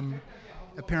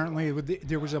 Apparently,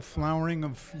 there was a flowering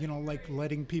of, like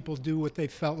letting people do what they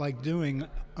felt like doing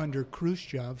under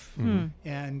Khrushchev,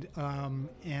 and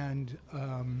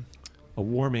a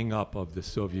warming up of the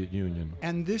Soviet Union.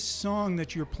 And this song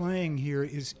that you're playing here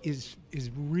is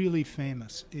really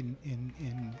famous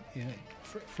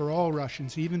for all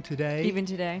Russians, even today. Even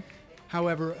today.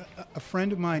 However, a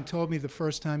friend of mine told me the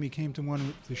first time he came to one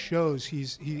of the shows,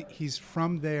 he's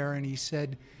from there, and he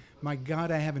said, "My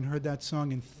God, I haven't heard that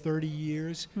song in 30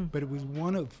 years." But it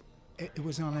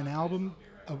was on an album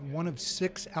of one of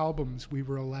 6 albums we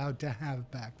were allowed to have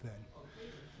back then.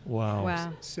 Wow.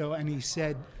 Wow. So, and he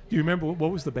said, Do you remember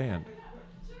what was the band?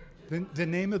 the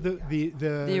name of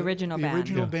the original band.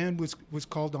 original Yeah. band was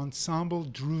called Ensemble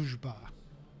Druzhba,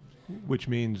 Which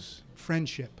means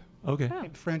friendship. okay. Oh.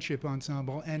 Friendship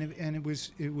Ensemble, and it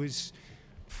was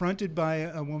fronted by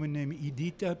a woman named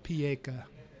Edita Pieka,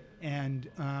 and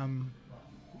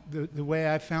the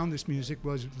way I found this music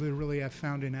was literally I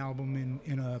found an album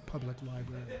in a public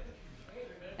library.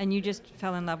 And you just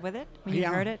fell in love with it when you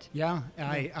heard it? Yeah,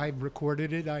 I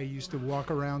recorded it. I used to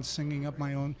walk around singing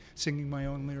my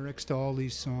own lyrics to all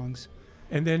these songs.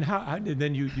 And then and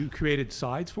then you created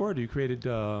sides for it? Or you created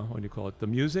what do you call it? The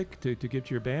music to give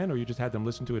to your band, or you just had them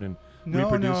listen to it and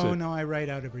reproduce it? No, I write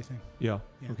out everything. Yeah.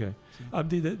 Yeah. Okay.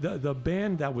 The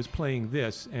band that was playing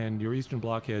this and your Eastern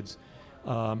Blockheads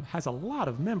has a lot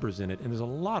of members in it, and there's a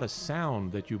lot of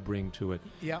sound that you bring to it.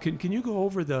 Yeah. Can you go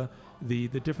over the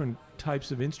different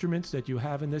types of instruments that you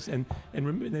have in this? And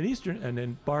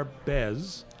then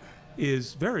Barbez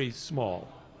is very small,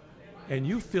 and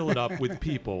you fill it up with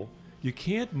people. You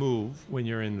can't move when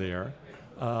you're in there.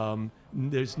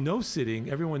 There's no sitting.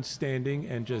 Everyone's standing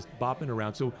and just bopping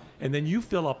around. So, and then you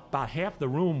fill up about half the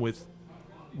room with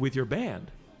your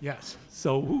band. Yes.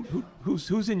 So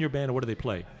who's in your band, and what do they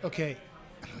play? Okay.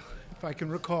 If I can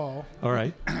recall, All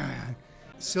right.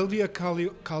 Sylvia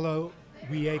Kalowiecka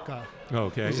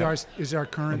Okay. is our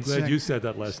current I'm glad you said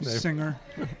that last name. singer.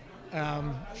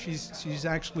 She's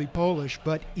actually Polish,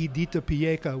 but Edita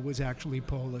Pieka was actually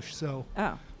Polish, so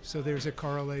Oh, there's a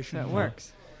correlation. so it there.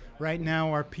 works. Right now,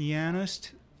 our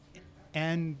pianist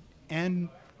and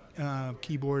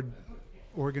keyboard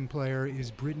organ player is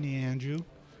Brittany Andrew.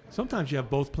 Sometimes you have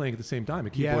both playing at the same time, a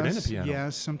keyboard and a piano.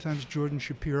 Yes, sometimes Jordan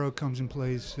Shapiro comes and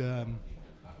plays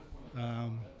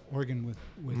organ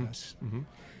with us.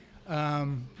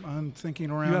 I'm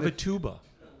thinking around. You have a it. tuba.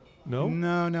 No?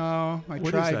 No. I What is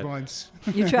tried that? once.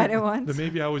 You tried it once? Then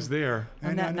maybe I was there.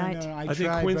 On that night? I I think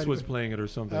tried, Quince but- was playing it or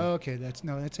something. Oh, okay, that's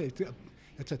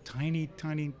a tiny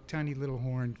little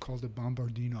horn called a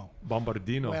bombardino.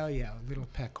 Bombardino. Well, yeah, a little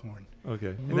peck horn. Okay.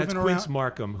 And Moving that's Quince around-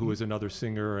 Markham, who is another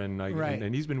singer, and Right.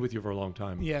 and he's been with you for a long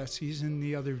time. Yes, he's in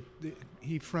the other.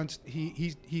 He fronts.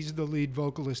 He's the lead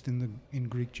vocalist in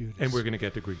Greek Judas. And we're going to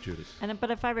get to Greek Judas. But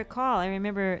if I recall, I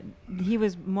remember he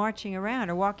was marching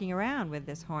around or walking around with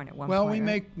this horn at one Well,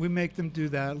 point. we make them do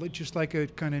that, just like a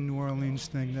kind of New Orleans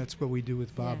thing. That's what we do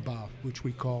with Bob Yeah. Bob, which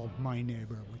we call My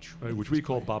Neighbor, Which we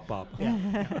call Bop Bop.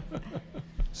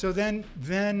 So then,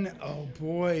 oh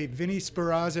boy, Vinny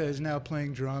Speranza is now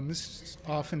playing drums.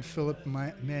 Often Philip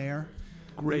Mayer.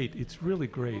 Great. It's really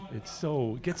great. It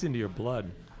gets into your blood.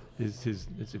 His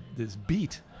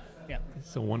beat. Yeah.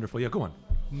 It's so wonderful. Yeah, go on.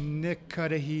 Nick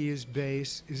Cudahy is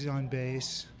on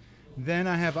bass. Then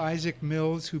I have Isaac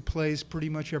Mills, who plays pretty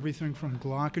much everything from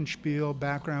glockenspiel,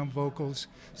 background vocals,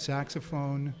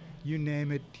 saxophone, you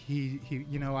name it. He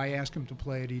I ask him to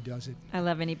play it, he does it. I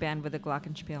love any band with a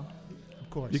glockenspiel. Of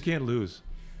course. You can't lose.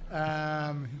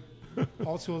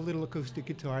 Also a little acoustic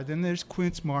guitar. Then there's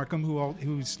Quince Markham,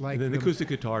 who's like And then the acoustic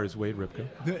guitar is Wade Ripka.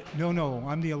 no,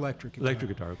 I'm the electric guitar. Electric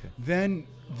guitar, okay.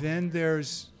 Then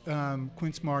there's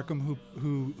Quince Markham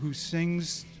who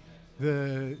sings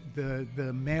the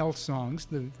male songs,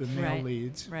 the male Right.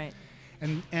 leads. Right.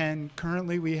 And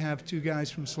currently we have 2 guys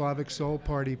from Slavic Soul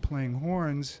Party playing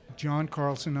horns, John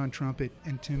Carlson on trumpet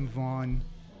and Tim Vaughn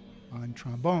on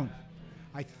trombone.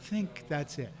 I think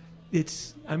that's it.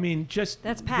 It's, I mean, just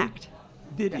That's packed.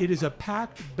 It is a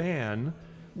packed band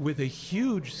with a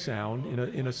huge sound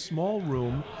in a small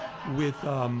room with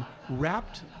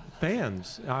wrapped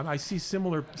fans. I see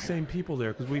same people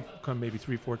there because we've come maybe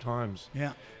 3-4 times.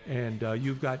 Yeah. And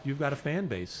you've got a fan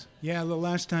base. Yeah, the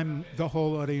last time the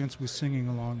whole audience was singing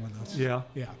along with us. Yeah.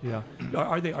 Yeah. Yeah.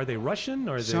 Are they Russian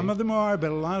or are Some they? of them are,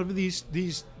 but a lot of these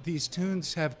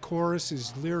tunes have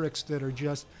choruses, lyrics that are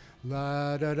just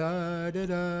la da da da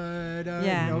da da,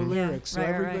 Yeah, no yeah. lyrics. So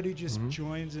Right, right, everybody just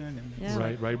joins in. And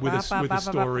Yeah. Right. With a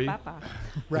story.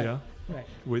 Right. Yeah. Right.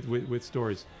 With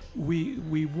stories.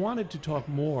 We wanted to talk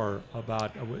more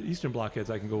about Eastern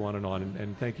Blockheads. I can go on,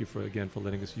 and thank you for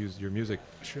letting us use your music.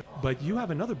 Sure. But you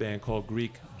have another band called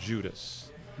Greek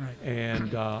Judas, Right.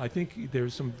 and I think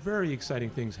there's some very exciting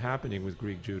things happening with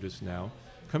Greek Judas now.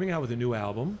 Coming out with a new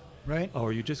album, Right.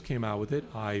 or you just came out with it.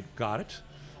 I got it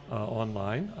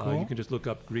online. Cool. You can just look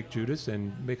up Greek Judas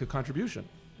and make a contribution,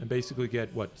 and basically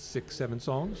get 6-7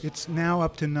 songs. It's now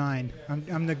up to 9.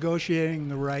 I'm negotiating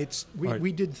the rights. All right.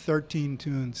 We did 13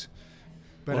 tunes.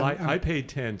 But Well, I'm- I paid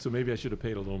 10, so maybe I should have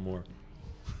paid a little more.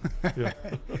 Yeah.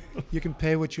 you can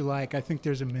pay what you like. I think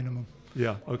there's a minimum.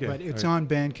 Yeah. Okay. But it's All right. on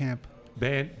Bandcamp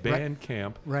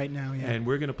Bandcamp, right now, yeah. and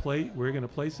we're gonna play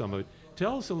some of it.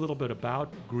 Tell us a little bit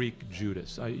about Greek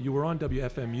Judas. You were on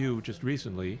WFMU just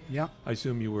recently. Yeah. I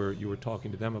assume you were talking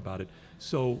to them about it.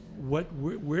 So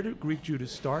where did Greek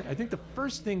Judas start? I think the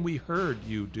first thing we heard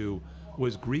you do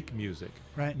was Greek music.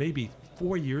 Right. Maybe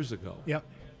 4 years ago. Yep.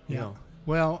 You Yeah. know.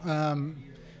 Well,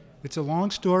 it's a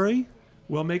long story.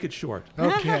 Well, make it short.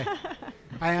 Okay.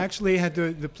 I actually had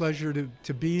the pleasure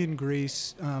to be in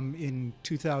Greece in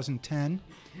 2010,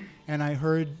 and I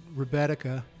heard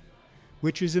Rebettica,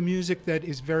 which is a music that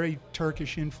is very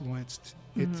Turkish influenced.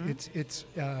 It's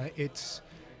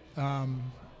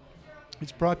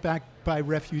brought back by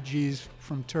refugees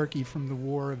from Turkey from the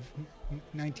war of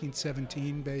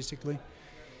 1917, basically.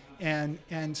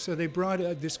 And so they brought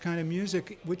this kind of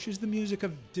music, which is the music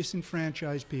of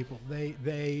disenfranchised people.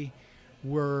 They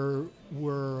were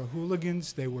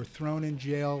hooligans. They were thrown in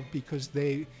jail because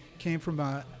they came from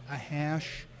a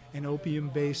hash and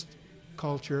opium-based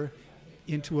culture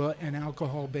into an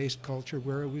alcohol-based culture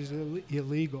where it was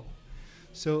illegal.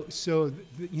 So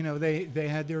they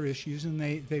had their issues, and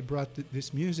they brought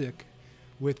this music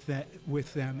with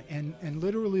them. And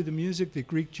literally the music that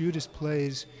Greek Judas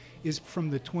plays is from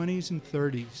the 20s and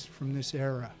 30s, from this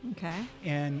era. Okay.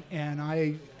 And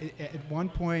I, at one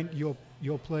point,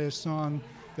 you'll play a song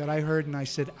that I heard, and I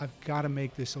said, I've got to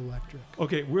make this electric.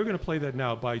 Okay, we're gonna play that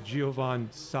now by Giovan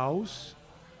Saus.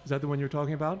 Is that the one you're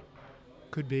talking about?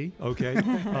 Could be. Okay.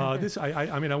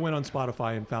 I mean, I went on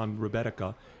Spotify and found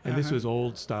Rebettica, and this was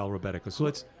old style Rebettica.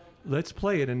 So let's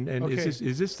play it. And Okay.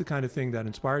 is this the kind of thing that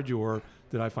inspired you, or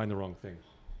did I find the wrong thing?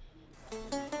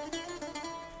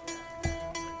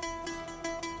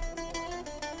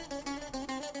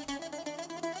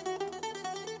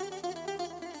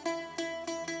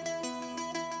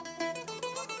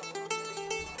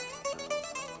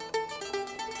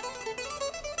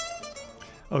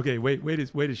 Okay, Wade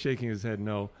is shaking his head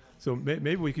no. So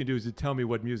maybe what we can do is to tell me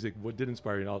what did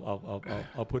inspire you, and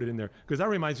I'll put it in there, because that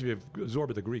reminds me of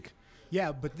Zorba the Greek.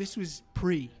 Yeah, but this was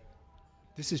pre.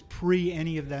 This is pre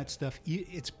any of that stuff.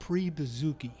 It's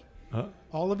pre-bouzouki. Huh?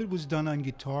 All of it was done on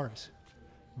guitars,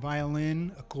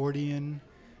 violin, accordion.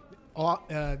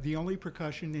 The only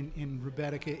percussion in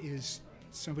Rebettica is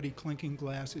somebody clinking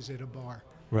glasses at a bar.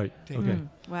 Right. Take Okay.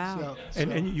 it. Wow.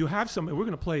 And you have some. We're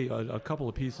going to play a couple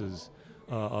of pieces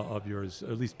of yours,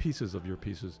 at least pieces of your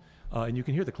pieces, and you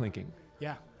can hear the clinking.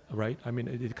 Yeah. Right. I mean,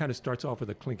 it kind of starts off with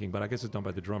a clinking, but I guess it's done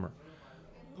by the drummer.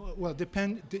 Well,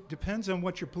 depends on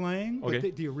what you're playing. Okay.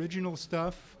 But the original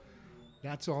stuff,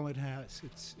 that's all it has.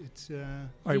 It's. All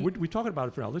right, we're talking about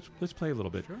it for now. Let's play a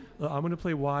little bit. Sure. I'm going to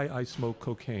play "Why I Smoke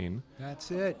Cocaine."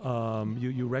 That's it.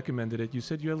 You recommended it. You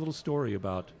said you had a little story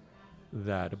about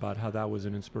how that was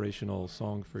an inspirational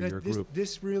song for your group.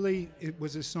 This really, it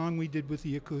was a song we did with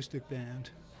the acoustic band.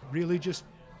 Really just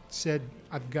said,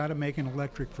 I've got to make an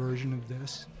electric version of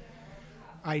this.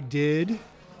 I did.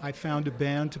 I found a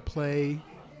band to play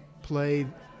the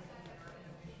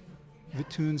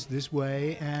tunes this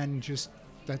way, and just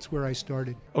that's where I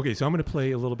started. Okay, so I'm going to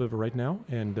play a little bit of it right now.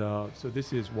 And so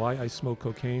this is "Why I Smoke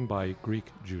Cocaine" by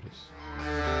Greek Judas.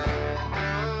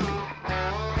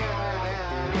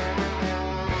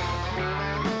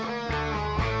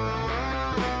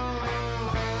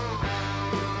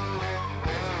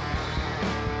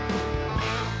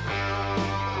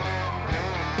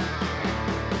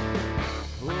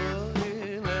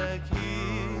 Holy like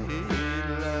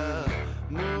Hila,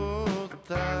 no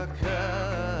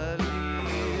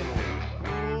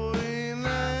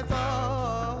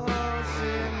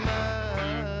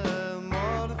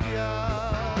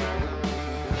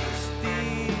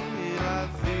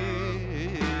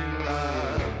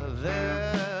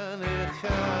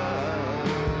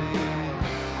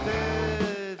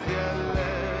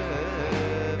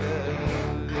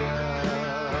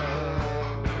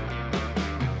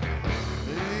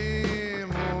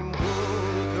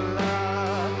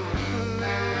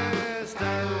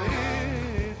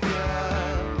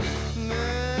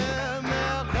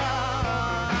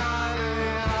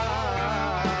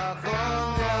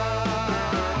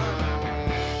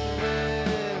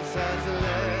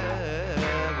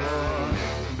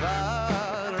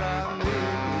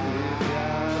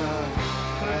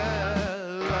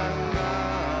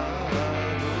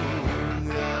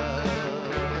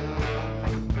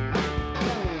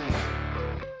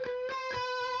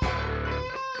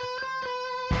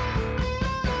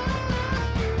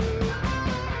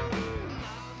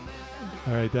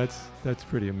right, that's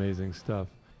pretty amazing stuff.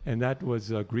 And that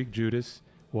was Greek Judas,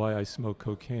 Why I Smoke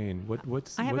Cocaine.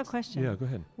 I have a question. Yeah, go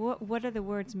ahead. What are the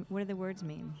words? What do the words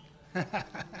mean?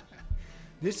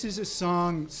 This is a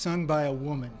song sung by a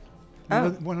woman. Oh.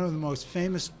 One of the most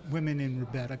famous women in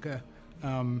Rebettica,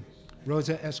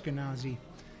 Rosa Eskenazi.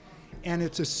 And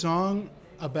it's a song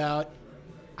about,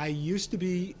 I used to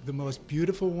be the most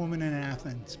beautiful woman in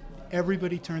Athens.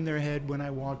 Everybody turned their head when I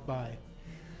walked by.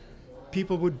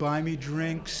 People would buy me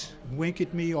drinks, wink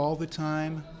at me all the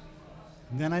time.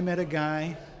 And then I met a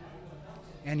guy,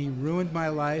 and he ruined my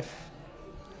life,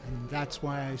 and that's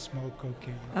why I smoke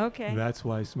cocaine. Okay. That's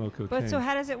why I smoke cocaine. But so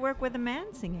how does it work with a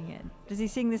man singing it? Does he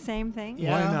sing the same thing?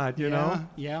 Why not, you know?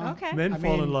 Yeah. Okay. Men I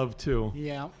fall in mean, love too.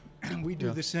 Yeah, we do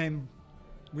Yeah. the same.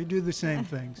 We do the same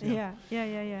things. Yeah.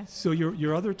 So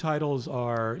your other titles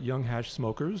are Young Hash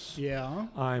Smokers. Yeah.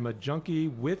 I'm a Junkie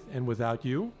with and Without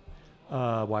You.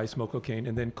 Why I Smoke Cocaine,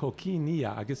 and then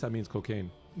Coquinia. I guess that means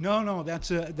cocaine. No,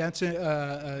 that's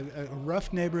a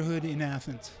rough neighborhood in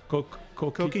Athens.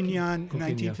 Kokkinyan,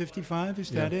 1955. Is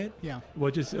that it? Yeah.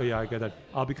 Well, just I got that.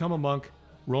 I'll become a monk,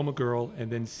 Roma girl,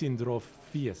 and then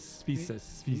Syndrophius.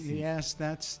 Yes,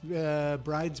 that's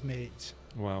Bridesmaids.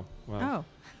 Wow. Oh.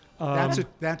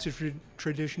 That's a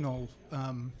traditional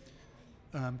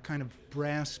kind of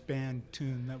brass band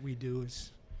tune that we do.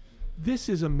 This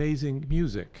is amazing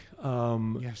music.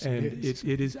 Yes, and it is.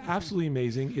 it is absolutely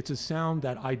amazing. It's a sound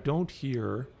that I don't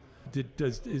hear.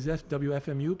 Is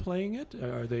WFMU playing it?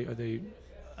 Are they?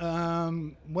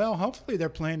 Well, hopefully they're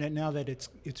playing it now that it's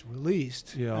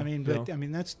released. Yeah, I mean,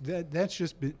 that's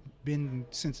just been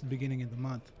since the beginning of the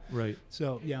month. Right.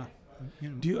 So yeah. You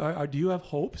know. Do you have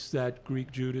hopes that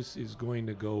Greek Judas is going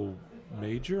to go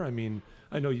major? I mean,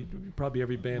 I know probably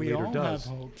every band We leader all does.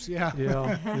 have hopes. Yeah.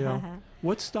 Yeah.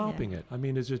 What's stopping it? I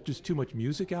mean, is there just too much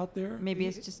music out there? Maybe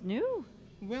it's just new.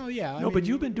 Well, yeah. No, but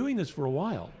you've been doing this for a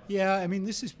while. Yeah, I mean,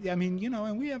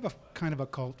 and we have a kind of a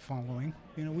cult following.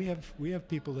 You know, we have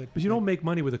people that. But you don't make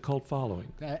money with a cult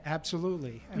following.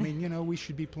 Absolutely. I mean, we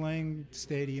should be playing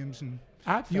stadiums and.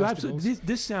 You absolutely.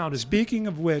 This sound is. Speaking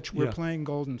of which, we're Yeah. playing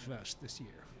Golden Fest this year.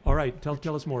 All right, tell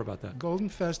us more about that. Golden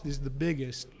Fest is the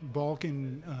biggest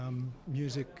Balkan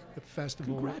music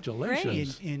festival.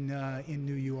 Congratulations! In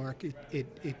New York,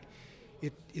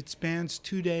 it spans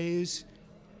 2 days.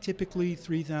 Typically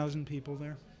 3,000 people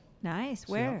there. Nice.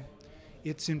 Where?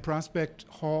 It's in Prospect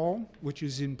Hall, which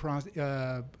is in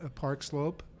Park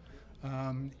Slope.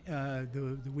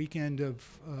 The weekend of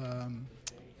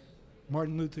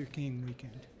Martin Luther King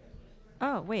weekend.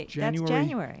 Oh wait, that's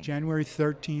January. January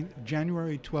 13th,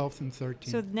 January 12th and 13th.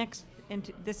 So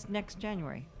this next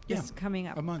January. Yeah, This coming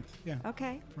up. a month. Yeah.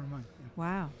 Okay. For a month. Yeah.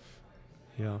 Wow.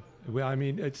 Yeah. Well, I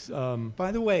mean, it's.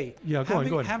 By the way, Yeah, go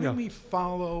on. having Yeah. me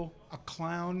follow a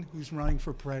clown who's running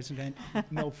for president,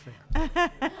 no fair.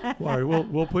 All right,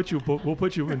 we'll put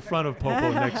you in front of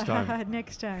Popo next time.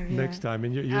 Next time. Yeah. Next time,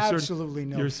 and you're Absolutely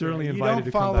no. You're fair. certainly You invited don't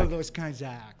to come follow back. those kinds of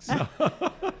acts.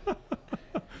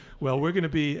 Well, we're going to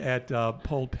be at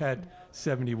Polpet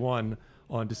 71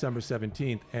 on December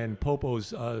 17th, and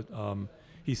Popo's.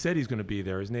 He said he's going to be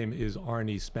there. His name is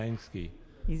Arnie Spansky.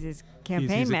 He's his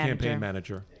campaign He's manager. a campaign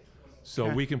manager. So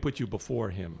we can put you before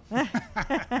him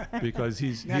because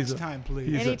he's Next a- time,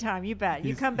 please. he's a- Anytime, you bet. You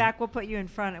he's- come back, we'll put you in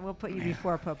front, and we'll put you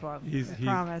before Popo. He's- I he's-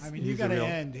 promise. I mean, He's you a got to real-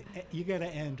 end. You got to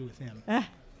end with him.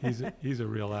 he's a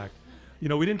real act. You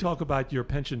know, we didn't talk about your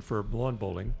penchant for lawn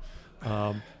bowling,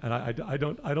 and I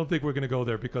don't think we're going to go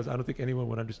there because I don't think anyone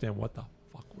would understand what the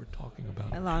fuck we're talking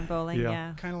about. Lawn bowling, Yeah.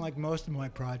 yeah. Kind of like most of my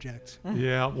projects.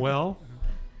 Yeah, well,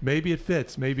 maybe it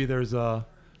fits. Maybe there's a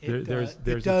It there's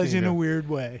does thing in a there. weird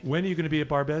way. When are you going to be at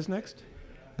Barbez next?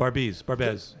 Barbez.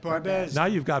 Barbez. Now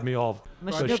you've got me all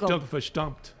Mashnuggled.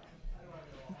 verstumped.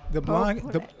 The blonde.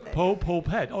 The,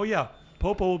 Popet. Oh yeah,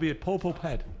 Popo will be at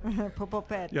Popopet. Popo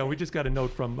pet. Yeah, we just got a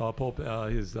note from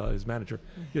his manager.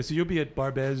 Yeah, so you'll be at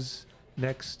Barbez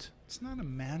next. it's not a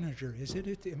manager, is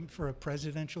it? For a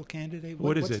presidential candidate?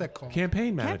 What is what's it? that called?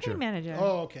 Campaign manager. Campaign manager.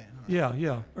 Oh, okay. All right.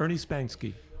 Yeah. Ernie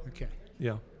Spansky. Okay.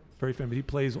 Yeah, very famous. He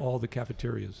plays all the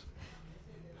cafeterias,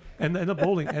 and the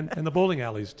bowling and the bowling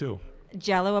alleys too.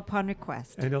 Jello upon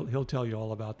request. And he'll tell you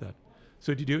all about that.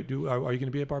 So are you going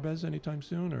to be at Barbez anytime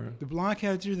soon or? The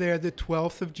Blockheads are there the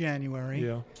 12th of January.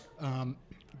 Yeah.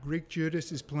 Greek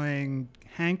Judas is playing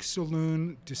Hank's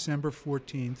Saloon December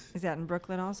 14th. Is that in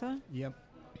Brooklyn also? Yep.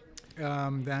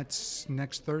 That's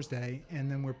next Thursday. And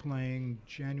then we're playing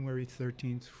January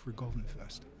 13th for Golden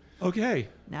Fest. Okay,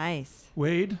 Nice.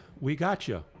 Wade, we got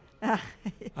you.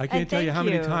 I can't tell you how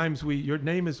many times your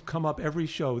name has come up every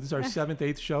show. This is our 7th,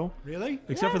 8th show. Really?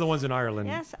 Except for the ones in Ireland.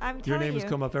 Yes, I'm Your telling name you. has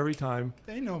come up every time.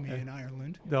 They know me in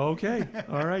Ireland. Okay.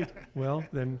 All right. Well,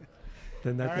 then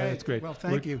All right. that's great. Well,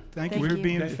 thank you. Thank Thank you for you.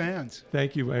 being fans.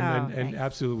 Thank you. And, Oh, and thanks.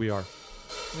 absolutely we are.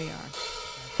 We are.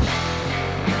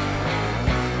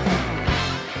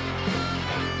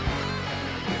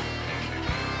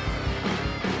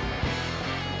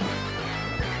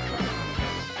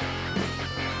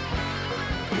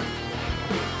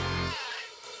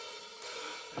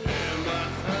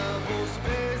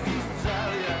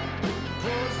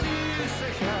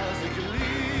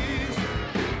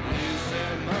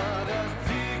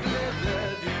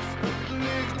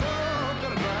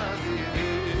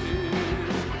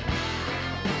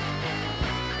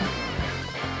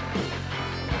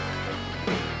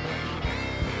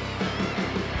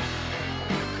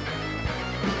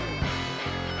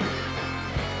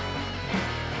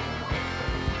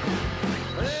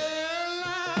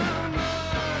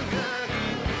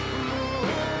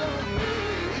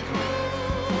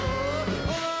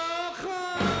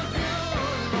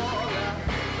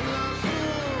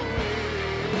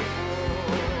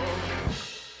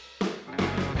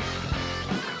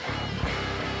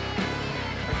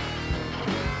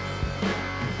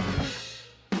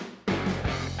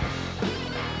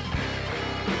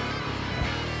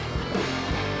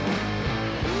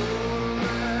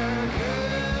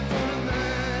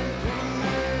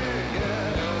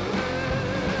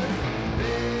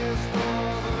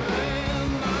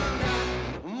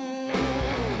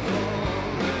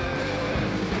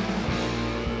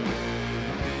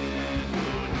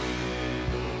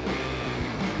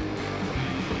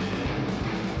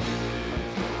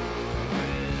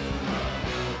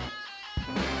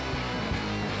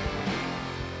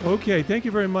 Okay, thank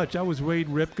you very much. That was Wade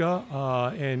Ripka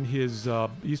and his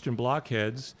Eastern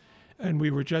Blockheads. And we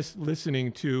were just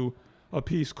listening to a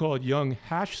piece called Young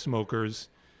Hash Smokers,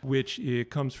 which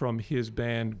comes from his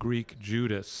band Greek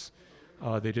Judas.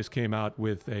 They just came out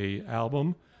with a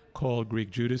album called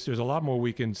Greek Judas. There's a lot more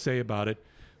we can say about it.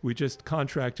 We just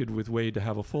contracted with Wade to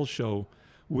have a full show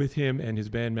with him and his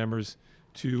band members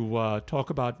to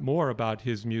talk more about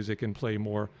his music and play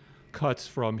more cuts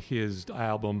from his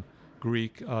album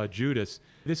Greek Judas.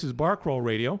 This is Bar Crawl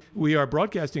Radio. We are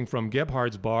broadcasting from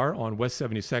Gebhard's Bar on West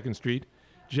 72nd Street,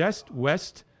 just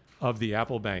west of the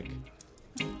Apple Bank.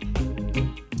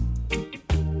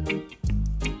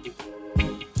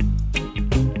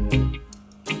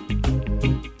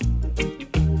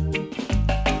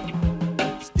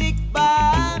 Stick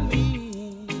by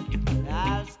me,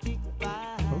 I'll stick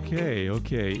by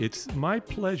Okay. It's my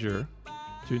pleasure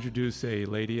to introduce a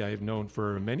lady I have known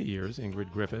for many years,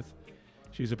 Ingrid Griffith.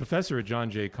 She's a professor at John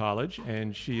Jay College,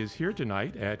 and she is here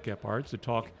tonight at Gebhard's to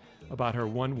talk about her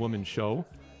one-woman show,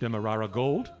 Demerara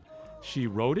Gold. She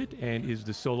wrote it and is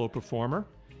the solo performer,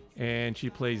 and she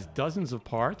plays dozens of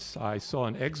parts. I saw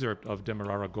an excerpt of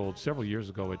Demerara Gold several years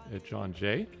ago at John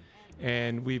Jay,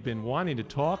 and we've been wanting to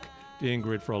talk to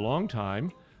Ingrid for a long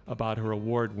time about her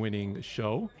award-winning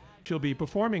show. She'll be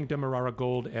performing Demerara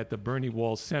Gold at the Bernie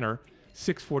Wall Center,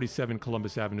 647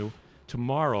 Columbus Avenue,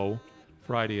 tomorrow,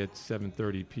 Friday at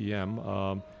 7:30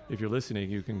 p.m. If you're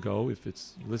listening, you can go. If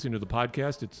it's listening to the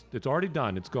podcast, it's already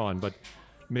done. It's gone. But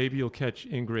maybe you'll catch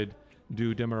Ingrid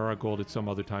do Demerara Gold at some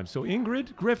other time. So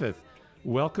Ingrid Griffith,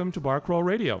 welcome to Bar Crawl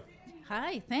Radio.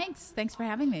 Hi, thanks. Thanks for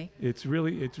having me. It's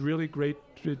really great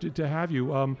to have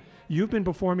you. You've been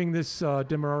performing this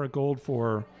Demerara Gold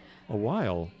for a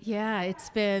while. Yeah, it's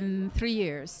been 3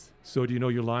 years. So do you know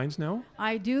your lines now?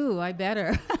 I do. I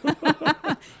better.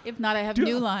 If not, I have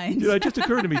new lines. It just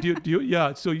occurred to me. Do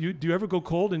you ever go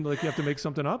cold and like you have to make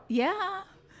something up? Yeah.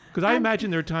 Because I imagine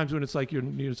there are times when it's like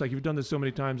you've done this so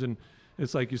many times and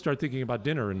it's like you start thinking about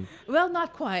dinner and. Well,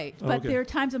 not quite. But Okay. there are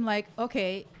times I'm like,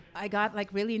 okay, I got like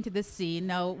really into this scene.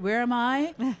 Now, where am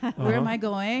I? Where am I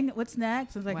going? What's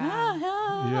next? I was like,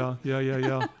 Wow.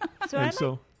 Yeah.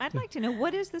 So I'd like to know,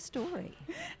 what is the story?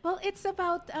 Well, it's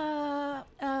about a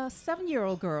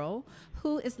 7-year-old girl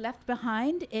who is left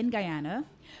behind in Guyana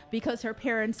because her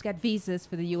parents get visas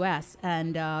for the U.S.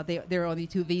 and there are only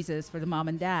 2 visas for the mom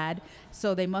and dad,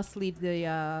 so they must leave the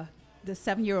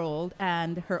 7-year-old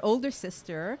and her older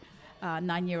sister,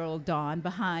 9-year-old Dawn,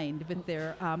 behind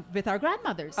with our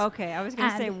grandmothers. Okay, I was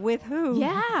going to say, And- with who?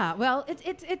 Yeah, well,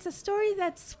 it's a story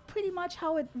that's pretty much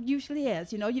how it usually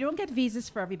is. You know, you don't get visas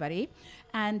for everybody,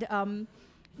 and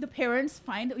the parents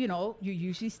find, you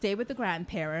usually stay with the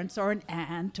grandparents or an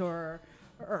aunt or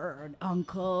an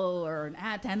uncle or an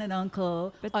aunt and an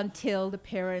uncle until the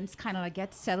parents kind of like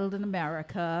get settled in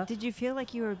America. Did you feel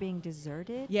like you were being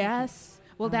deserted? Yes.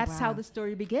 Well, Oh, that's how wow. the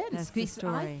story begins. That's the Because I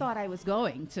story. thought I was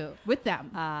going to with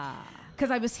them. Ah. Because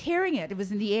I was hearing it. It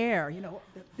was in the air. You know,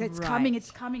 it's coming, Right.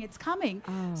 it's coming, it's coming.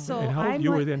 Oh. So and how old I'm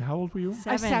you were like- then? How old were you?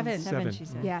 I'm seven. Seven, Seven. she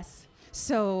said. Yes.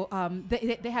 So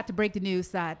they had to break the news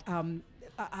that I'm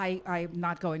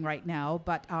not going right now,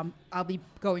 but I'll be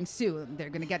going soon. They're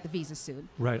going to get the visa soon.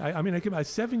 Right. I mean, a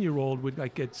 7-year-old would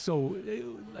like get so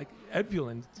like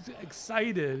ebullient,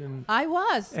 excited, and I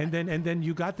was. and then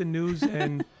you got the news,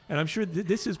 and I'm sure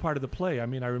this is part of the play. I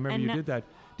mean, I remember And you no- did that,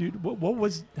 dude. What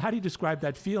was? How do you describe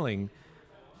that feeling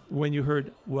when you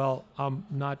heard? Well, I'm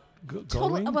not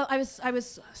Totally. going. Well, I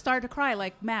was started to cry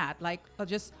like mad, like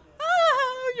just.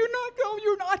 You're not going.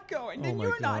 You're not going. Oh Then my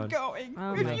you're not God. going.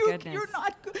 Oh if my you, goodness. you're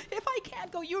not. If I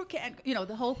can't go, you can't. You know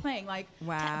the whole thing. Like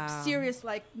Wow. serious.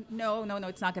 Like no,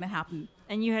 it's not going to happen.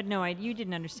 And you had no idea. You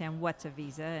didn't understand what's a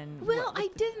visa and. Well, what I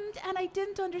didn't, and I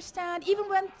didn't understand. Even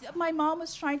when my mom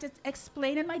was trying to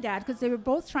explain, and my dad, because they were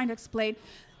both trying to explain,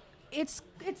 it's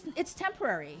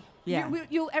temporary. Yeah.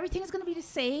 Everything is going to be the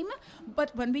same,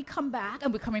 but when we come back,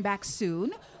 and we're coming back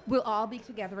soon, we'll all be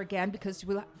together again because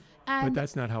we'll. But And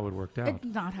that's not how it worked out. it's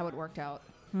not how it worked out.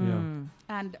 Hmm.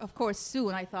 And of course,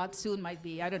 soon. I thought soon might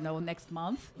be, I don't know, next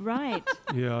month. Right.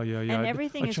 Yeah. And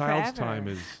everything a is child's forever. time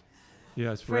is.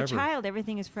 Yeah, it's For a forever. child,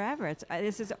 everything is forever. It's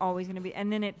this is always going to be.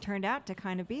 And then it turned out to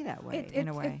kind of be that way in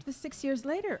a way. It was 6 years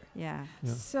later. Yeah.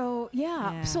 Yeah. So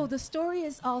Yeah. so the story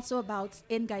is also about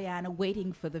in Guyana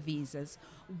waiting for the visas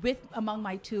with among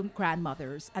my two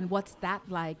grandmothers, and what's that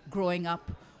like growing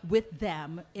up with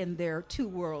them in their two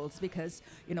worlds, because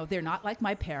they're not like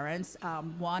my parents.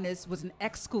 One was an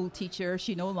ex-school teacher.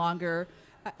 She no longer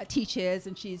teaches,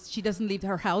 and she doesn't leave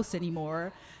her house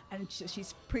anymore, and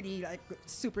she's pretty like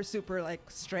super like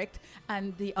strict.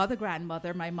 And the other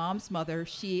grandmother, my mom's mother,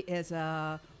 she is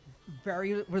a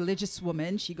very religious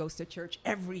woman. She goes to church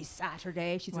every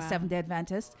Saturday. She's a Wow. Seventh-day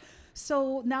Adventist.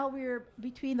 So now we're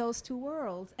between those two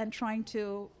worlds and trying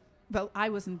to. Well, I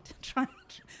wasn't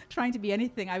trying to be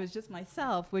anything. I was just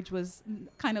myself, which was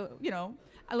kind of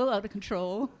a little out of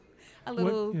control, a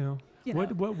little. What, you know.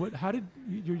 what? How did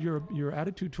your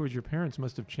attitude towards your parents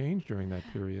must have changed during that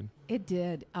period? It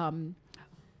did.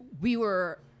 We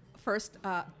were first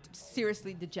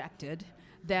seriously dejected,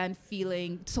 then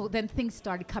then things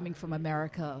started coming from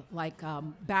America, like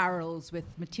barrels with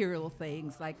material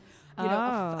things, like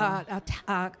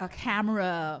a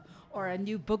camera or a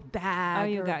new book bag.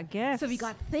 Oh, you or- got gifts. So we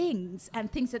got things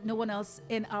that no one else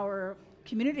in our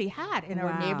community had, in our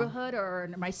Wow. neighborhood or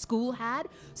in my school had.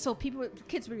 So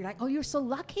kids were like, "Oh, you're so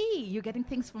lucky! You're getting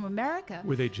things from America."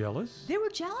 Were they jealous? They were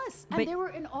jealous, and But- they were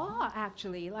in awe.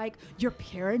 Actually, like, your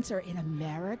parents are in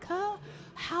America.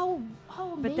 How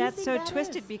amazing! But that's so that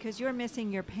twisted is. because you're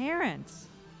missing your parents,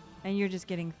 and you're just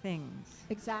getting things.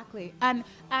 Exactly,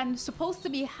 and supposed to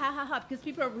be ha ha ha, because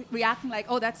people are reacting like,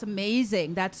 "Oh, that's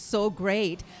amazing, that's so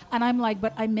great," and I'm like,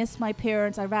 "But I miss my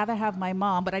parents. I'd rather have my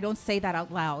mom," but I don't say that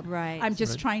out loud. Right. I'm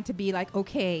just Right. trying to be like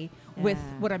okay with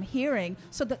Yeah. what I'm hearing.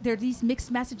 So that there are these mixed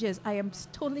messages. I am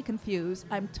totally confused.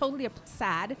 I'm totally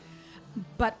sad,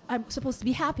 but I'm supposed to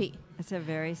be happy. It's a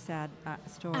very sad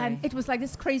story. And it was like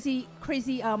this crazy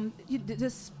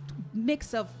this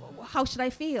mix of how should I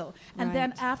feel, and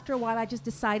then Right. after a while I just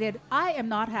decided I am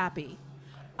not happy,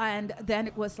 and then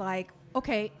it was like,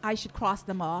 okay, I should cross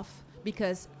them off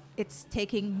because it's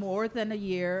taking more than a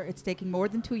year, it's taking more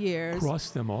than 2 years.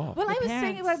 Cross them off. Well, The I was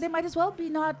saying, well, parents. they might as well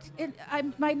be I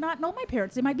might not know my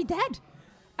parents. They might be dead.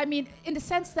 I mean, in the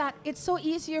sense that it's so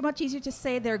much easier to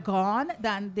say they're gone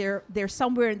than they're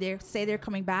somewhere and they say they're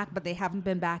coming back, but they haven't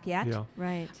been back yet. Yeah.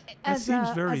 right. That seems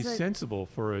very as a- sensible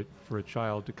for a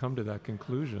child to come to that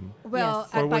conclusion. Well,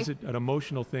 Yes. Or was it an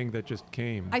emotional thing that just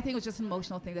came? I think it was just an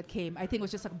emotional thing that came. I think it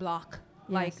was just a block.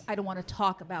 Like, Yes. I don't want to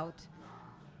talk about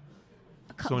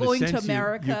so in going a sense, to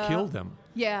America. you killed them.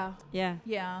 Yeah, Yeah.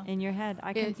 yeah. In your head,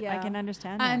 I Yeah. can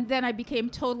understand And that. then I became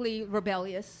totally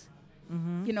rebellious.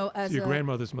 Mm-hmm. As So your a,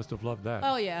 grandmothers must have loved that.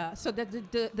 Oh yeah. So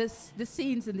the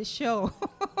scenes in the show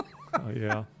Oh,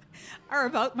 yeah. are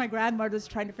about my grandmothers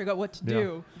trying to figure out what to Yeah.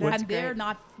 do, That's and they're great.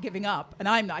 not giving up, and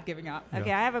I'm not giving up. Okay,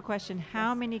 Yeah. I have a question.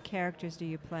 How many characters do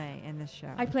you play in this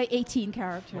show? I play 18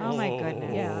 characters. Oh my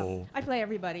goodness. Yeah, Oh. I play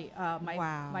everybody. My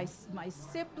Wow. my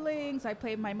siblings. I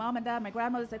play my mom and dad, my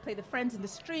grandmothers. I play the friends in the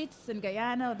streets in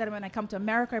Guyana. Then when I come to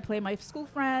America, I play my school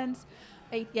friends.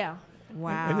 Yeah.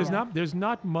 Wow. And there's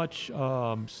not much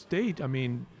state. I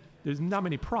mean, there's not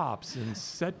many props and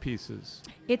set pieces.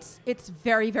 It's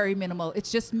very, very minimal. It's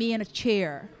just me and a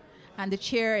chair, and the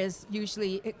chair is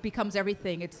usually, it becomes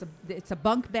everything. It's a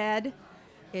bunk bed,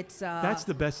 It's That's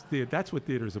the best theater. That's what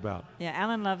theater's about. Yeah,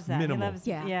 Alan loves that. Minimal. He loves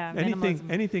Yeah. Anything,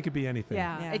 minimalism. anything could be anything.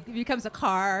 yeah. It becomes a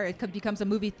car. It becomes a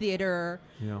movie theater.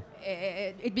 Yeah.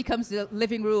 It becomes the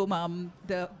living room.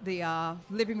 The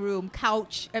living room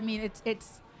couch. I mean,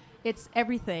 it's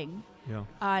everything. Yeah.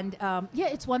 And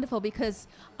it's wonderful because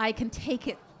I can take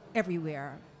it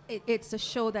everywhere. It's a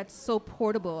show that's so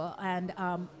portable, and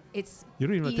it's You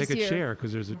don't even have to take a easier. chair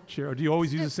because there's a chair. Or do you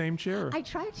always use the same chair? I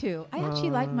try to. I actually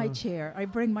like my chair. I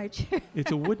bring my chair.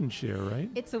 It's a wooden chair, right?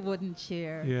 It's a wooden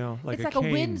chair. Yeah, like it's a like cane.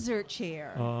 a Windsor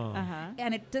chair. Uh-huh.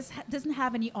 And it doesn't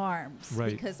have any arms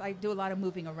Right. because I do a lot of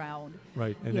moving around.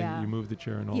 Right, and Yeah. then you move the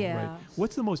chair and all. Yeah. Right.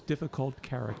 What's the most difficult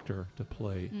character to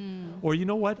play? Mm. Or you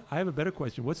know what? I have a better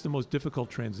question. What's the most difficult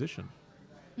transition?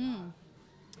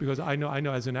 Because I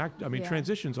know as an actor, I mean, Yeah.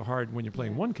 transitions are hard when you're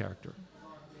playing one character.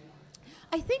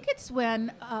 I think it's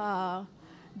when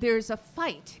there's a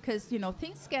fight because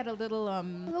things get a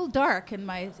little dark in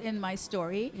my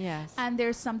story. Yes. And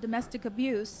there's some domestic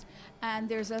abuse, and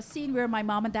there's a scene where my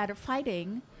mom and dad are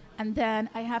fighting, and then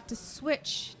I have to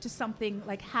switch to something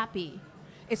like happy.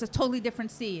 It's a totally different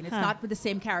scene. It's Huh. not with the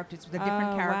same character. It's with a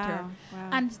different Oh, character. wow.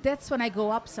 And that's when I go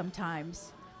up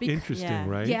sometimes. Interesting, Yeah.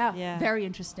 right? Yeah, Yeah. very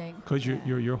interesting. Because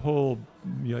your whole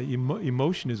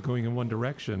emotion is going in one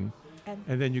direction,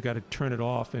 and then you got to turn it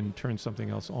off and turn something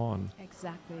else on.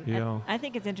 Exactly. You know? I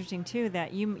think it's interesting too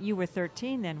that you were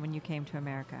 13 then when you came to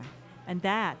America, and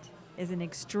that is an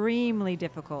extremely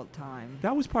difficult time.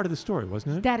 That was part of the story,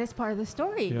 wasn't it? That is part of the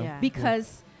story. Yeah. Yeah.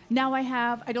 Because now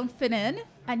I don't fit in,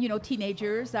 and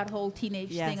teenagers, that whole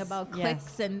teenage Yes, thing about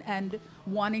yes. cliques and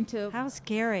wanting to. How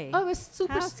scary! Oh, it was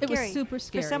super. How It was scary. super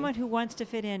scary. For someone who wants to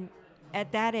fit in,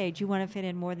 at that age, you want to fit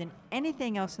in more than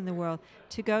anything else in the world.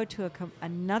 To go to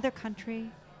another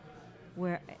country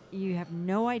where you have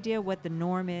no idea what the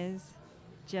norm is,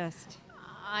 just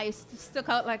I stuck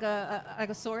out like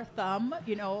a sore thumb.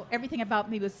 Everything about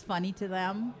me was funny to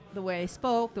them. The way I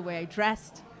spoke, the way I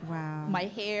dressed, wow. my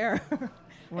hair. I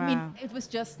Wow. mean, it was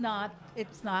just not.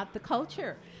 It's not the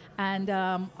culture. And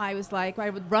I was like, I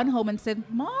would run home and say,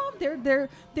 "Mom, they're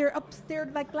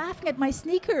like laughing at my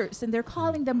sneakers, and they're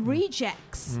calling them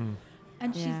rejects."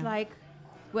 And she's Yeah. like,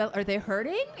 "Well, are they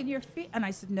hurting in your feet?" And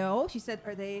I said, "No." She said,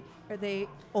 "Are they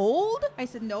old?" I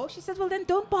said, "No." She said, "Well, then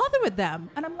don't bother with them."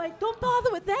 And I'm like, "Don't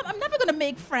bother with them. I'm never going to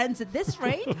make friends at this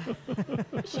rate." She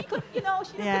could, she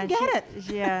couldn't get it.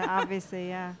 Yeah, obviously,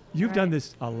 yeah. You've Right. done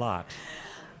this a lot.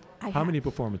 I How have, many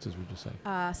performances would you say?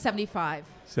 75.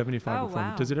 75 Oh, performances.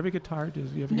 wow. Does it ever get tired? Do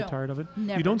you ever get No, tired of it?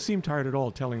 never. You don't seem tired at all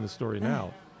telling the story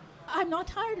now. I'm not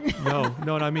tired.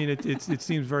 No, I mean it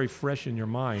seems very fresh in your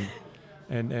mind,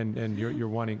 and you're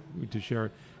wanting to share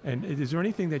it. And is there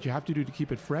anything that you have to do to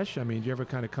keep it fresh? I mean, do you ever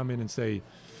kind of come in and say,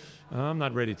 "I'm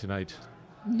not ready tonight"?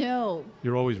 No,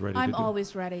 You're always ready. I'm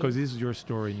always ready. Because this is your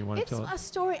story, and you want to It's tell it. a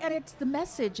story, and the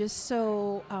message is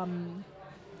so.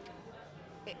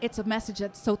 It's a message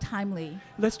that's so timely.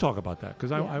 Let's talk about that, because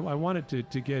Yeah. I wanted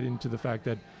to get into the fact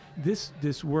that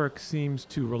this work seems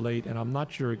to relate, and I'm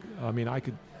not sure. I mean, I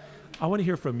want to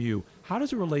hear from you. How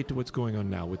does it relate to what's going on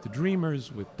now with the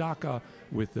Dreamers, with DACA,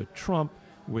 with the Trump,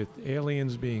 with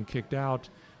aliens being kicked out?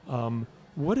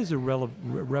 What is the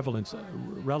relevance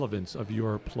of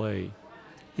your play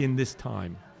in this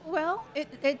time? Well,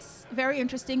 it's very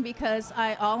interesting because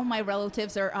all my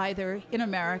relatives are either in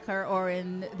America or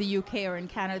in the UK or in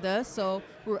Canada, so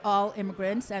we're all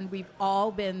immigrants, and we've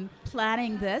all been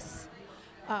planning this.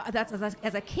 That's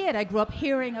as a kid, I grew up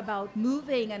hearing about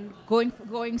moving and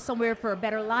going somewhere for a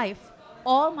better life.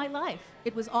 All my life,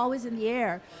 it was always in the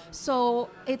air. So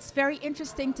it's very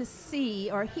interesting to see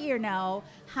or hear now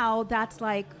how that's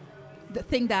like the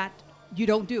thing that you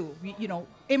don't do.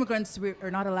 Immigrants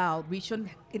are not allowed. We shouldn't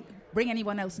bring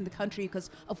anyone else in the country because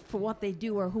for what they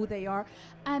do or who they are.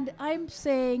 And I'm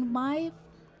saying my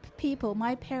people,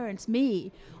 my parents,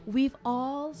 me, we've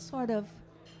all sort of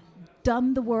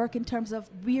done the work in terms of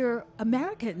we're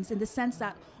Americans in the sense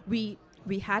that we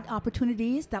had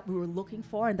opportunities that we were looking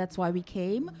for, and that's why we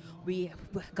came. We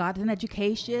got an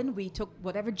education. We took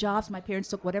whatever jobs. My parents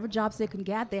took whatever jobs they could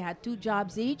get. They had 2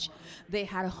 jobs each. They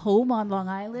had a home on Long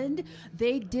Island.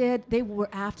 They were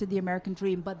after the American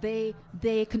dream, but they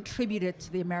contributed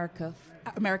to the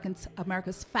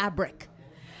America's fabric.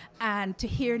 And to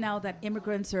hear now that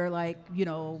immigrants are like,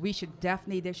 they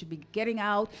should be getting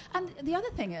out. And the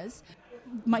other thing is,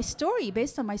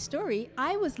 based on my story,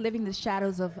 I was living the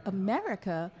shadows of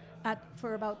America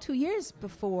for about 2 years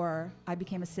before I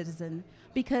became a citizen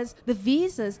because the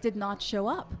visas did not show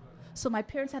up. So my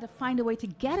parents had to find a way to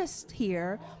get us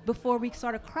here before we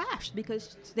sort of crashed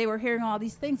because they were hearing all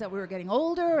these things that we were getting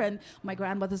older and my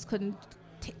grandmothers couldn't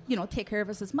take care of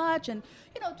us as much. And,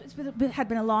 it had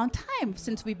been a long time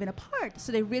since we've been apart.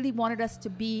 So they really wanted us to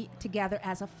be together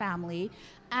as a family.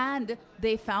 And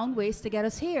they found ways to get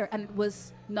us here. And it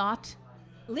was not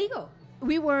legal.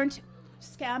 We weren't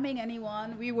scamming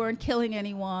anyone. We weren't killing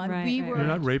anyone. Right, we right, were You're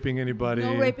not raping anybody.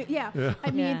 no raping. Yeah. Yeah.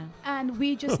 I mean, Yeah. and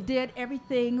we just did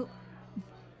everything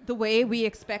the way we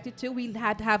expected to. We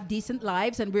had to have decent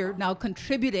lives, and we're now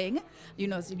contributing.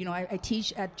 I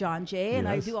teach at John Jay, and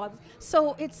I Yes. do all.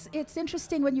 So it's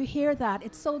interesting when you hear that.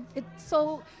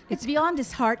 It's beyond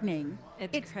disheartening.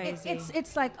 It's crazy.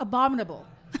 It's like abominable.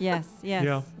 Yes, yes,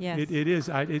 Yeah, yes. it is.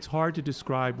 It's hard to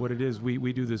describe what it is.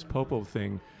 We do this popo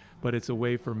thing, but it's a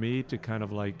way for me to kind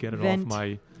of like get it Vent. off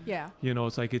my. Yeah.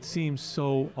 It's like it seems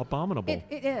so abominable.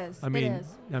 It is. I mean, it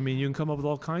is. you can come up with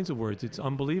all kinds of words. It's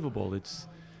unbelievable. It's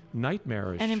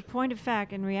nightmarish. And in point of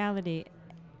fact, in reality,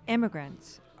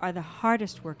 immigrants are the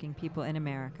hardest working people in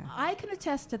America. I can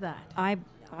attest to that. I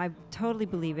totally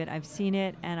believe it. I've seen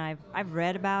it, and I've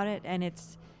read about it, and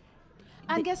it's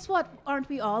And guess what? Aren't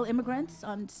we all immigrants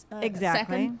on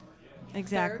exactly, second,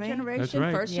 exactly. third generation, That's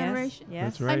right. first Yes, generation? yes.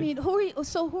 That's right. I mean, who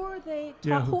are they?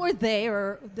 Yeah, Who are they,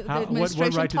 or the what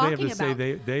administration right do they have talking to say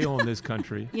about? they own this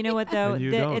country? You know what though? And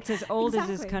you don't. It's as old as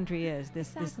this Exactly. country is.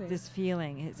 This Exactly. this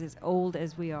feeling is as old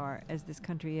as we are, as this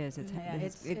country is. Yeah,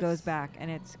 It goes it's- back,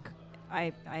 and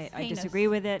I heinous. disagree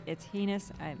with it. It's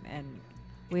heinous, and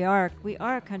we are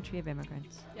a country of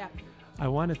immigrants, Yeah. I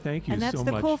want to thank you and that's so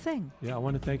the much. cool thing. Yeah, I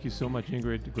want to thank you so much,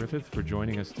 Ingrid Griffith, for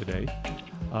joining us today.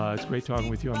 It's great talking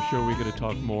with you. I'm sure we're going to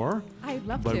talk more. I'd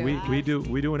love But to. we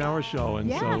do an hour show, and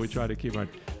so we Yes. try to keep on.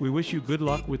 We wish you good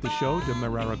luck with the show,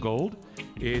 Demerara Gold.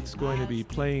 It's going to be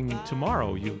playing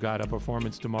tomorrow. You've got a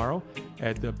performance tomorrow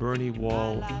at the Bernie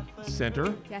Wall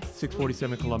Center, Yes.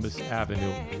 647 Columbus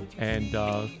Avenue. And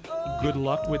good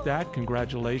luck with that.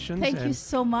 Congratulations. Thank you and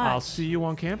so much. I'll see you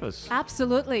on campus.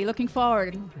 Absolutely. Looking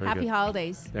forward. Very Happy good.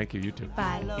 holidays. Thank you. You too.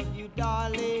 Bye. I love you,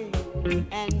 darling,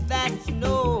 and that's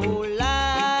no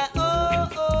lie.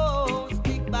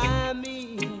 Stick by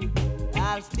me,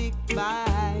 I'll stick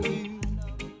by you.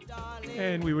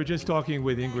 And we were just talking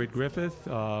with Ingrid Griffith,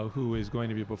 who is going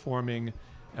to be performing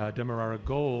Demerara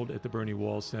Gold at the Bernie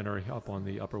Wall Center up on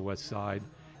the Upper West Side.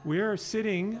 We're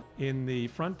sitting in the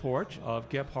front porch of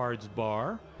Gephardt's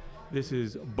Bar. This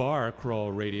is Bar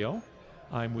Crawl Radio.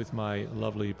 I'm with my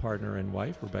lovely partner and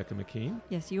wife, Rebecca McKean.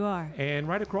 Yes, you are. And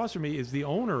right across from me is the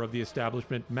owner of the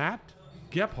establishment, Matt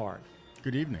Gephardt,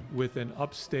 Good evening. with an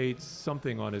upstate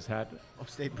something on his hat.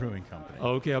 Upstate Brewing Company.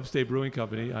 Okay, Upstate Brewing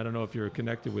Company. I don't know if you're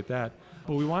connected with that.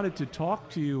 But we wanted to talk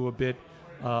to you a bit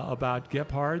about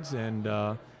Gephardt's and,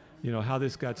 how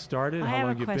this got started, I how have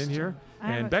long a you've been question. here. I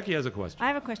have And a- Becky has a question. I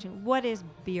have a question. What is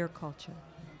beer culture?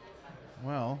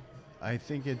 Well, I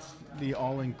think it's the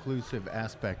all-inclusive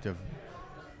aspect of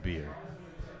beer.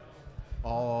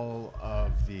 All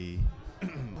of the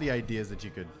the ideas that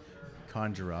you could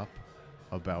conjure up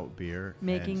about beer,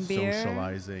 Making and beer.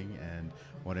 socializing, and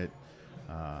what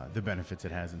the benefits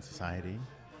it has in society.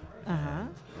 Uh-huh.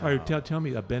 All right, tell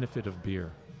me a benefit of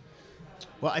beer.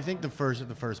 Well, I think the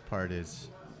first part is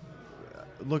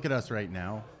look at us right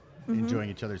now, Mm-hmm. enjoying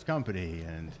each other's company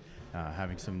and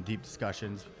having some deep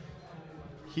discussions.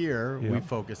 Here, Yeah. we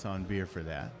focus on beer for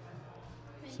that.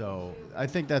 So I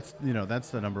think that's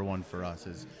the number one for us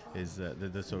is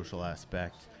the social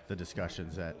aspect, the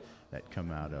discussions that come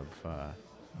out of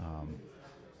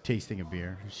tasting a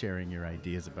beer, sharing your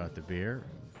ideas about the beer.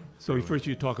 So first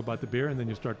you talk about the beer, and then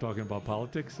you start talking about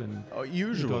politics, and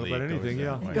Usually about it goes anything, that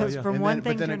yeah. way. It goes yeah. from And one then,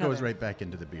 thing but then to it goes another. right back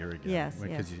into the beer again. Yes,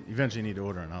 because yes. you eventually need to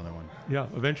order another one. Yeah,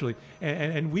 eventually.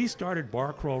 And we started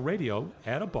Bar Crawl Radio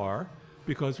at a bar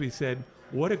because we said,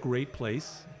 what a great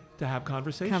place to have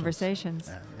conversations.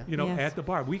 Conversations. Yes. At the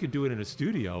bar. We could do it in a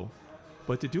studio,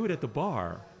 but to do it at the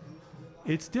bar,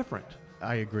 it's different.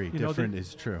 I agree. You know, Different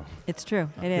is true. It's true.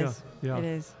 It Yeah, is. yeah. It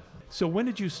is. So when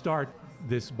did you start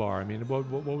this bar? I mean, what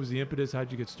was the impetus? How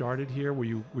did you get started here? Were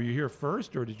you here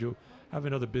first, or did you have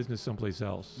another business someplace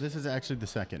else? This is actually the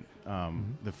second.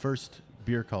 The first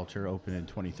beer culture opened in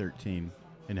 2013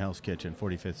 in Hell's Kitchen,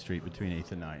 45th Street between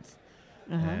 8th and 9th.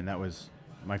 Uh-huh. And that was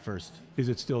my first. Is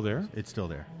it still there? It's still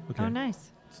there. Okay. Oh,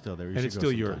 nice. It's still there. You And should it's go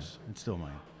still sometime. yours? It's still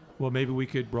mine. Well, maybe we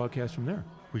could broadcast from there.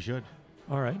 We should.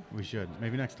 All right. We should.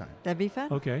 Maybe next time. That'd be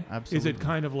fun. Okay. Is Absolutely. it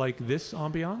kind of like this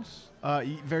ambiance?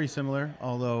 Very similar,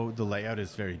 although the layout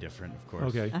is very different, of course.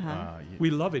 Okay. Uh-huh. We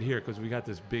love it here because we have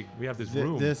this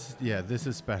room. This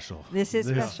is special. This is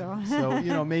special.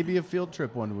 So, maybe a field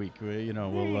trip one week. We'll you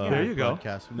go. There you go.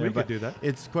 broadcast from there. We could but do that.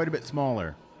 It's quite a bit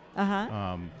smaller.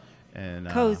 Uh-huh. And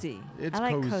Cozy. It's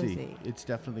I like cozy. cozy. It's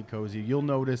definitely cozy. You'll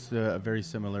notice a very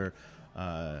similar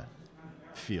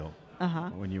feel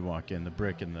when you walk in, the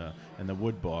brick and the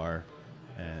wood bar,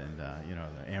 and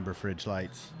the amber fridge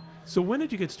lights. So when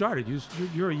did you get started?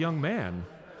 You're a young man,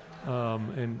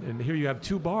 and here you have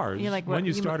 2 bars. You're like when what,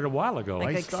 you you started a while ago.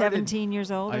 Like, I 17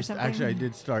 years old or something? Actually, I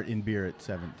did start in beer at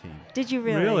 17. Did you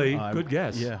really? Really? Good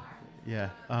guess. Yeah.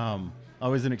 I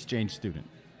was an exchange student,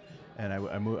 and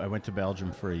I went to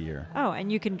Belgium for a year. Oh,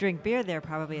 and you can drink beer there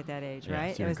probably at that age, Yes,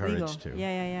 right? you're It was legal. encouraged to.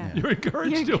 Yeah. You're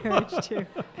encouraged You're to. encouraged to.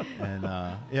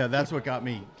 And that's what got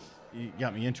me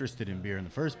interested in beer in the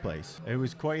first place. It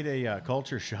was quite a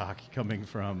culture shock coming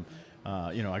from,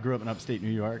 I grew up in upstate New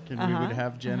York, and we would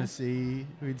have Genesee.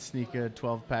 We'd sneak a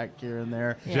 12-pack here and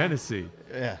there. Yeah. Genesee.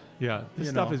 Yeah. Yeah. This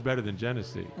You stuff know. is better than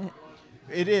Genesee.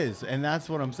 It is, and that's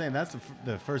what I'm saying. That's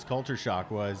the first culture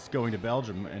shock was going to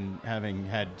Belgium and having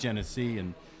had Genesee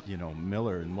and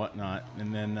Miller and whatnot,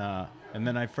 and then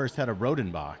I first had a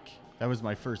Rodenbach. That was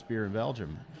my first beer in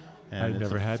Belgium, and I've it's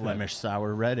never a had that. Flemish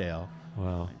sour red ale.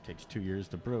 Wow. It takes 2 years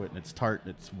to brew it, and it's tart,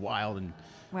 and it's wild, and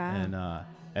Wow.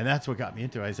 and that's what got me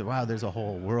into it. I said, wow, there's a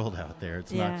whole world out there.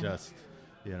 It's Yeah. not just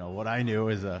what I knew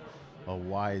as a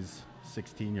wise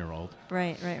 16-year-old.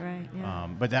 Right. Yeah.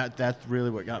 But that's really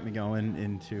what got me going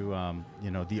into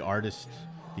the art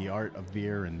of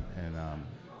beer and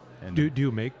Do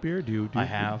you make beer? Do you I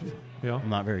have. Yeah. I'm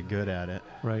not very good at it.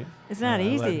 Right. It's not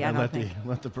easy, I don't think.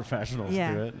 Let the professionals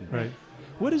Yeah. do it. Right.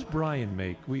 What does Brian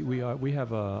make? We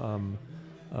have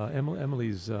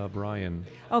Emily's Brian.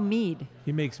 Oh, mead.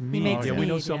 He makes mead. makes We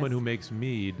know mead, someone yes. who makes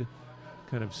mead,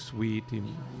 kind of sweet.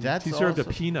 That's he served a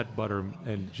also- peanut butter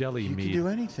and jelly You mead. can do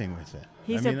anything with it.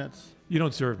 He's I mean, a- that's You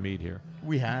don't serve mead here.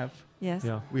 we have. Yes.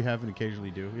 Yeah. We have and occasionally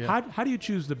do. Yeah. How do you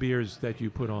choose the beers that you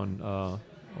put on?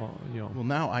 Well,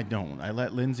 now I don't. I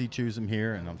let Lindsay choose them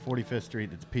here, and on 45th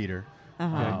Street, it's Peter.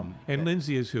 Uh-huh. And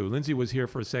Lindsay is who? Lindsay was here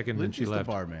for a second, then she Lindsay's the left.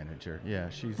 bar manager. Yeah,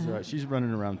 she's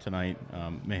running around tonight,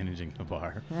 managing the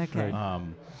bar. Okay.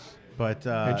 But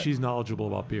And she's knowledgeable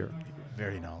about beer.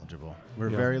 very knowledgeable. We're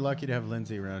Yeah. very lucky to have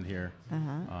Lindsay around here.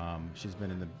 Uh-huh. She's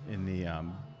been in the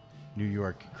New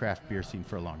York craft beer scene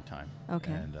for a long time.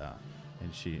 Okay.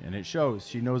 And it shows.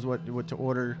 She knows what to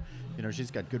order.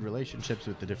 She's got good relationships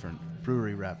with the different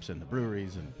brewery reps and the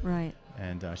breweries, and Right.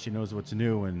 she knows what's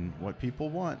new and what people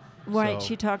want. Right. So-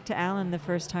 She talked to Alan the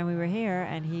first time we were here,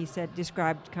 and he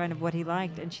described kind of what he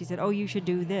liked, and she said, "Oh, you should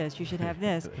do this. You should have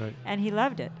this," Right. and he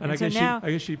loved it. And I so guess now, I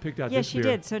guess she picked out yeah, this she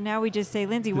beer. did. So now we just say,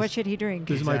 Lindsay, what This- should he drink?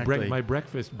 This is Exactly. my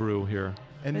breakfast brew here.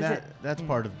 And Is that's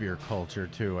part of beer culture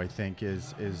too. I think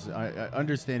is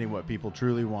understanding what people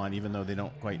truly want, even though they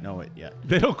don't quite know it yet.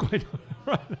 They don't quite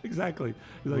right, exactly.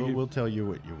 Like We'll tell you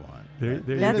what you want. There you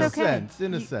That's go. okay.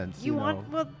 In a You- sense, You you want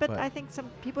know, well, but but- I think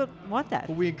some people want that.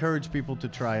 But we encourage people to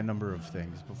try a number of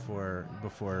things before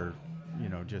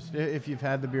just if you've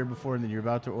had the beer before and then you're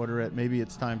about to order it, maybe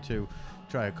it's time to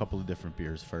try a couple of different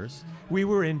beers first. We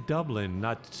were in Dublin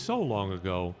not so long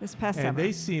ago. This past and summer.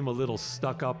 they seem a little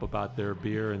stuck up about their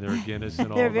beer and their Guinness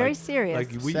and all. They're very like- serious.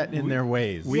 Like Set in their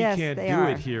ways. We Yes, can't they do are.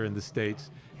 it here in the States.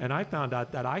 And I found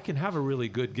out that I can have a really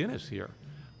good Guinness here.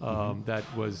 That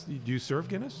was. Do you serve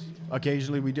Guinness?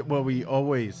 Occasionally we do. Well, we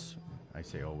always. I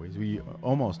say always. We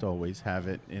almost always have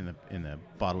it in the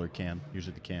bottle or can,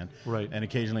 usually the can. Right. And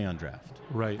occasionally on draft.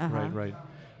 Right, Uh-huh. right.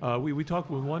 We talked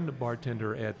with one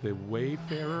bartender at the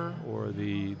Wayfarer or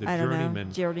the I don't Journeyman.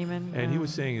 know. Journeyman. And he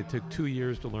was saying it took 2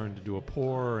 years to learn to do a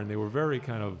pour, and they were very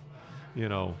kind of,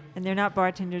 and they're not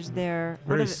bartenders. They're what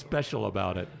very are they? special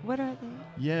about it. What are they?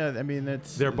 Yeah, I mean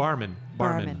that's. They're barmen.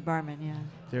 Barman. Yeah.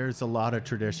 There's a lot of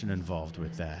tradition involved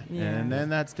with that, Yeah. and then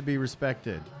that's to be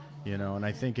respected, And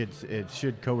I think it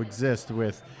should coexist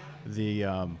with the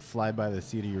fly by the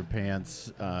seat of your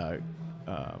pants,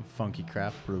 funky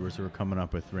craft brewers who are coming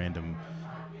up with random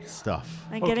stuff.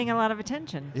 And getting a lot of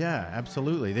attention. Yeah,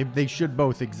 absolutely. They should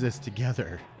both exist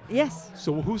together. Yes.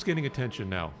 So who's getting attention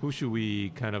now? Who should we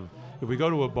kind of, if we go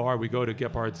to a bar, we go to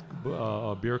Gephardt's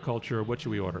beer culture, what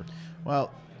should we order?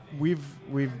 Well, we've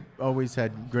always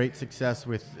had great success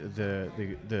with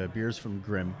the beers from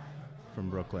Grimm, from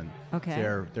Brooklyn. Okay.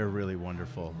 They're really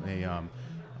wonderful.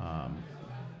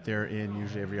 They're in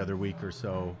usually every other week or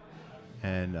so,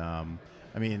 and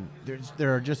I mean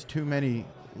there are just too many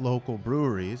local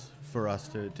breweries for us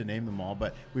to name them all.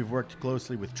 But we've worked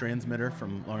closely with Transmitter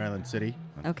from Long Island City.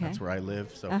 Okay. That's where I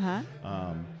live. So.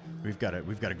 Uh-huh. We've got a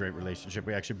great relationship.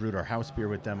 We actually brewed our house beer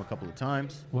with them a couple of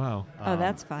times. Wow. Oh,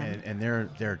 that's fun. And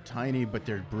they're tiny, but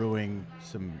they're brewing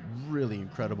some really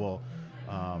incredible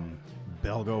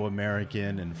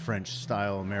Belgo-American and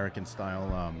French-style,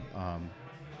 American-style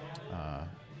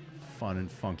fun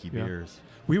and funky beers.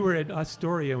 We were at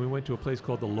Astoria, and we went to a place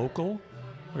called The Local,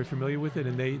 Are you familiar with it?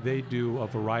 And they do a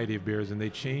variety of beers, and they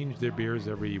change their beers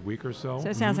every week or so. So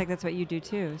it sounds like that's what you do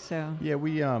too. So Yeah,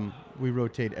 we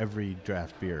rotate every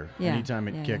draft beer. Yeah, Anytime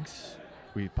it yeah, kicks,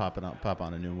 we pop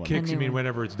on a new one. Kicks, new you mean one.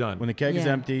 whenever it's done? When the keg is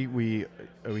Yeah. empty, we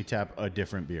tap a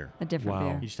different beer a different Wow.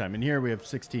 beer. each time. And here we have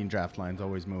 16 draft lines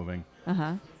always moving,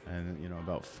 Uh-huh. and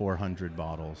about 400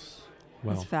 bottles.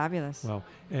 Well, That's fabulous. well,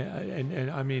 and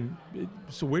I mean,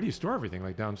 so where do you store everything?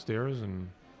 Like downstairs and?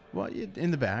 Well,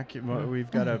 in the back,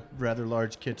 we've got a rather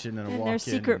large kitchen and a In walk-in. their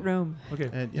secret room. Okay,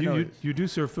 And, you do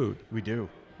serve food. We do.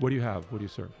 What do you have? What do you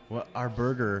serve? Well, our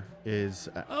burger is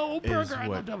burger! I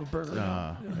love to have a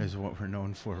burger. is what we're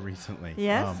known for recently.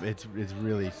 Yes? It's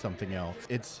really something else.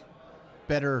 It's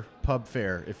better pub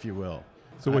fare, if you will.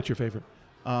 So what's your favorite?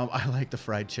 I like the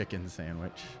fried chicken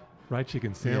sandwich. Fried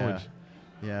chicken sandwich.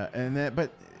 Yeah, and but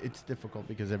it's difficult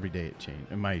because every day it changes,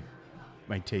 and my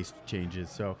taste changes.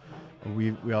 So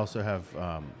we also have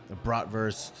a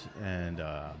bratwurst and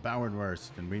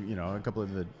Bauernwurst, and a couple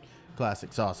of the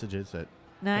classic sausages that.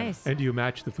 Nice. And do you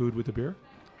match the food with the beer?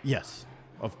 Yes,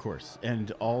 of course.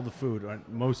 And all the food,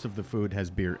 most of the food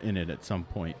has beer in it at some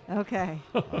point. Okay.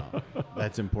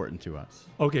 That's important to us.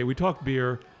 Okay, we talked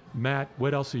beer. Matt,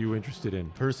 what else are you interested in?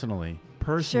 Personally,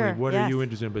 Sure, what are you yes.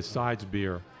 interested in besides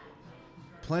beer?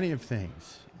 plenty of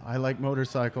things. I like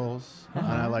motorcycles and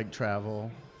I like travel.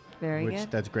 Very which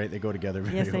good. That's great. They go together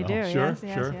very Yes, they well. do. Sure, yes,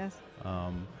 yes, sure. yes.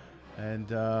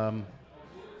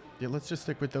 Yeah, let's just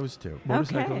stick with those two.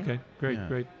 Motorcycle, Okay. okay. Great, Yeah.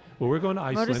 great. Well, we're going to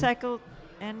Iceland. Motorcycle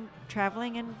and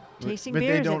traveling and tasting but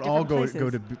beers they don't at all different go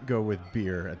places. go with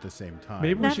beer at the same time.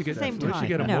 Maybe we Not should at get the same we should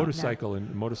get a time. No, no. motorcycle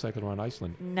and motorcycle around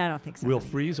Iceland. No, I don't think so. We'll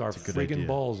freeze our a good friggin' idea.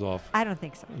 balls off. I don't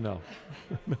think so. No.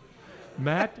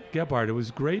 Matt Gebhardt, it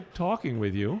was great talking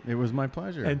with you. It was my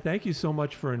pleasure. And thank you so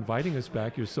much for inviting us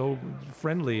back. You're so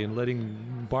friendly and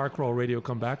letting Bar Crawl Radio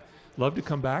come back. Love to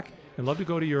come back and love to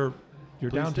go to your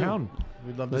Please downtown. do.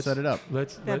 We'd love to set it up.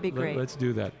 That'd be great. Let's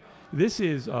do that. This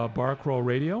is Bar Crawl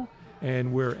Radio,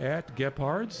 and we're at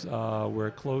Gephardt's.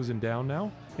 We're closing down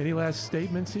now. Any last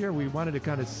statements here? We wanted to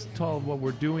kind of tell what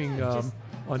we're doing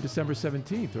on December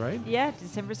 17th, right? Yeah,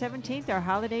 December 17th, our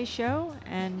holiday show.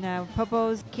 And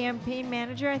Popo's campaign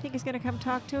manager, I think, is going to come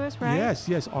talk to us, right? Yes,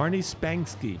 Arnie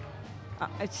Spangsky.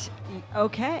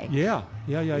 Okay. Yeah,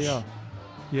 Yeah,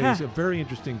 he's a very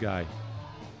interesting guy.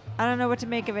 I don't know what to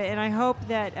make of it, and I hope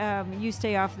that you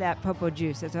stay off that Popo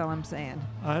juice. That's all I'm saying.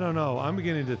 I don't know. I'm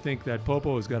beginning to think that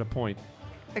Popo has got a point.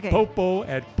 Okay. Popo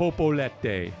at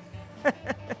Popolette.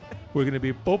 We're going to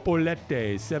be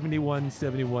Popolette,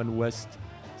 7171 West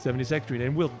 72nd Street,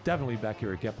 and we'll definitely be back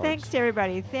here at Gephardt's. Thanks to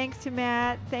everybody. Thanks to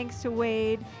Matt. Thanks to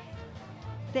Wade.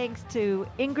 Thanks to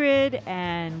Ingrid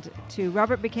and to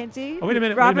Robert McKenzie. Oh, wait a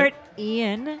minute. Robert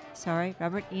Ian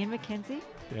McKenzie.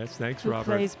 Yes, thanks, who Robert.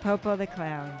 plays Popo the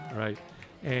Clown. Right.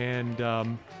 And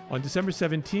on December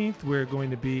 17th, we're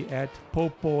going to be at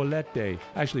Popolette.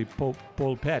 Actually,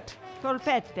 Polpet.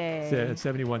 Polpette. At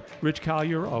 71. Rich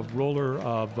Collier of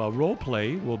Role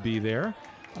Play will be there.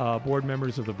 Board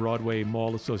members of the Broadway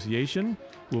Mall Association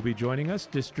will be joining us.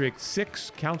 District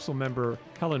 6 Council Member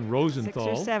Helen Rosenthal.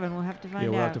 6 or 7, we'll have to find out. Yeah,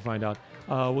 we'll have to find out.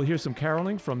 We'll hear some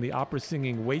caroling from the opera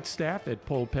singing wait staff at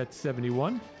Polpette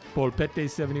 71.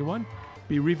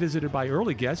 Be revisited by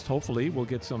early guests. Hopefully, we'll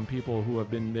get some people who have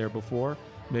been there before.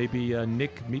 Maybe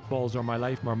Nick Meatballs Are My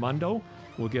Life Marmondo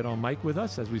will get on mic with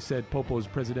us. As we said, Popo's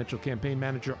presidential campaign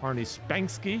manager, Arnie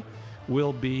Spangsky,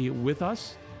 will be with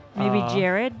us. Maybe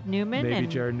Jared Newman. Maybe and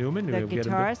Jared Newman. The We'll get him to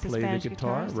guitarist, the play the Spanish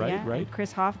guitar. guitarist, Right, yeah, right. and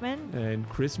Chris Hoffman. And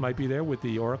Chris might be there with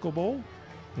the Oracle Bowl.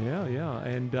 Yeah.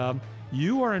 And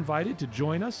you are invited to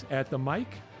join us at the mic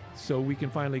so we can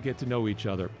finally get to know each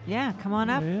other. Yeah, come on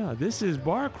up. Yeah, this is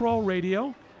Bar Crawl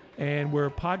Radio, and we're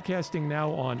podcasting now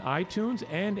on iTunes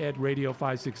and at Radio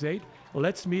 568.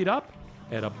 Let's meet up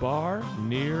at a bar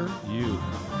near you.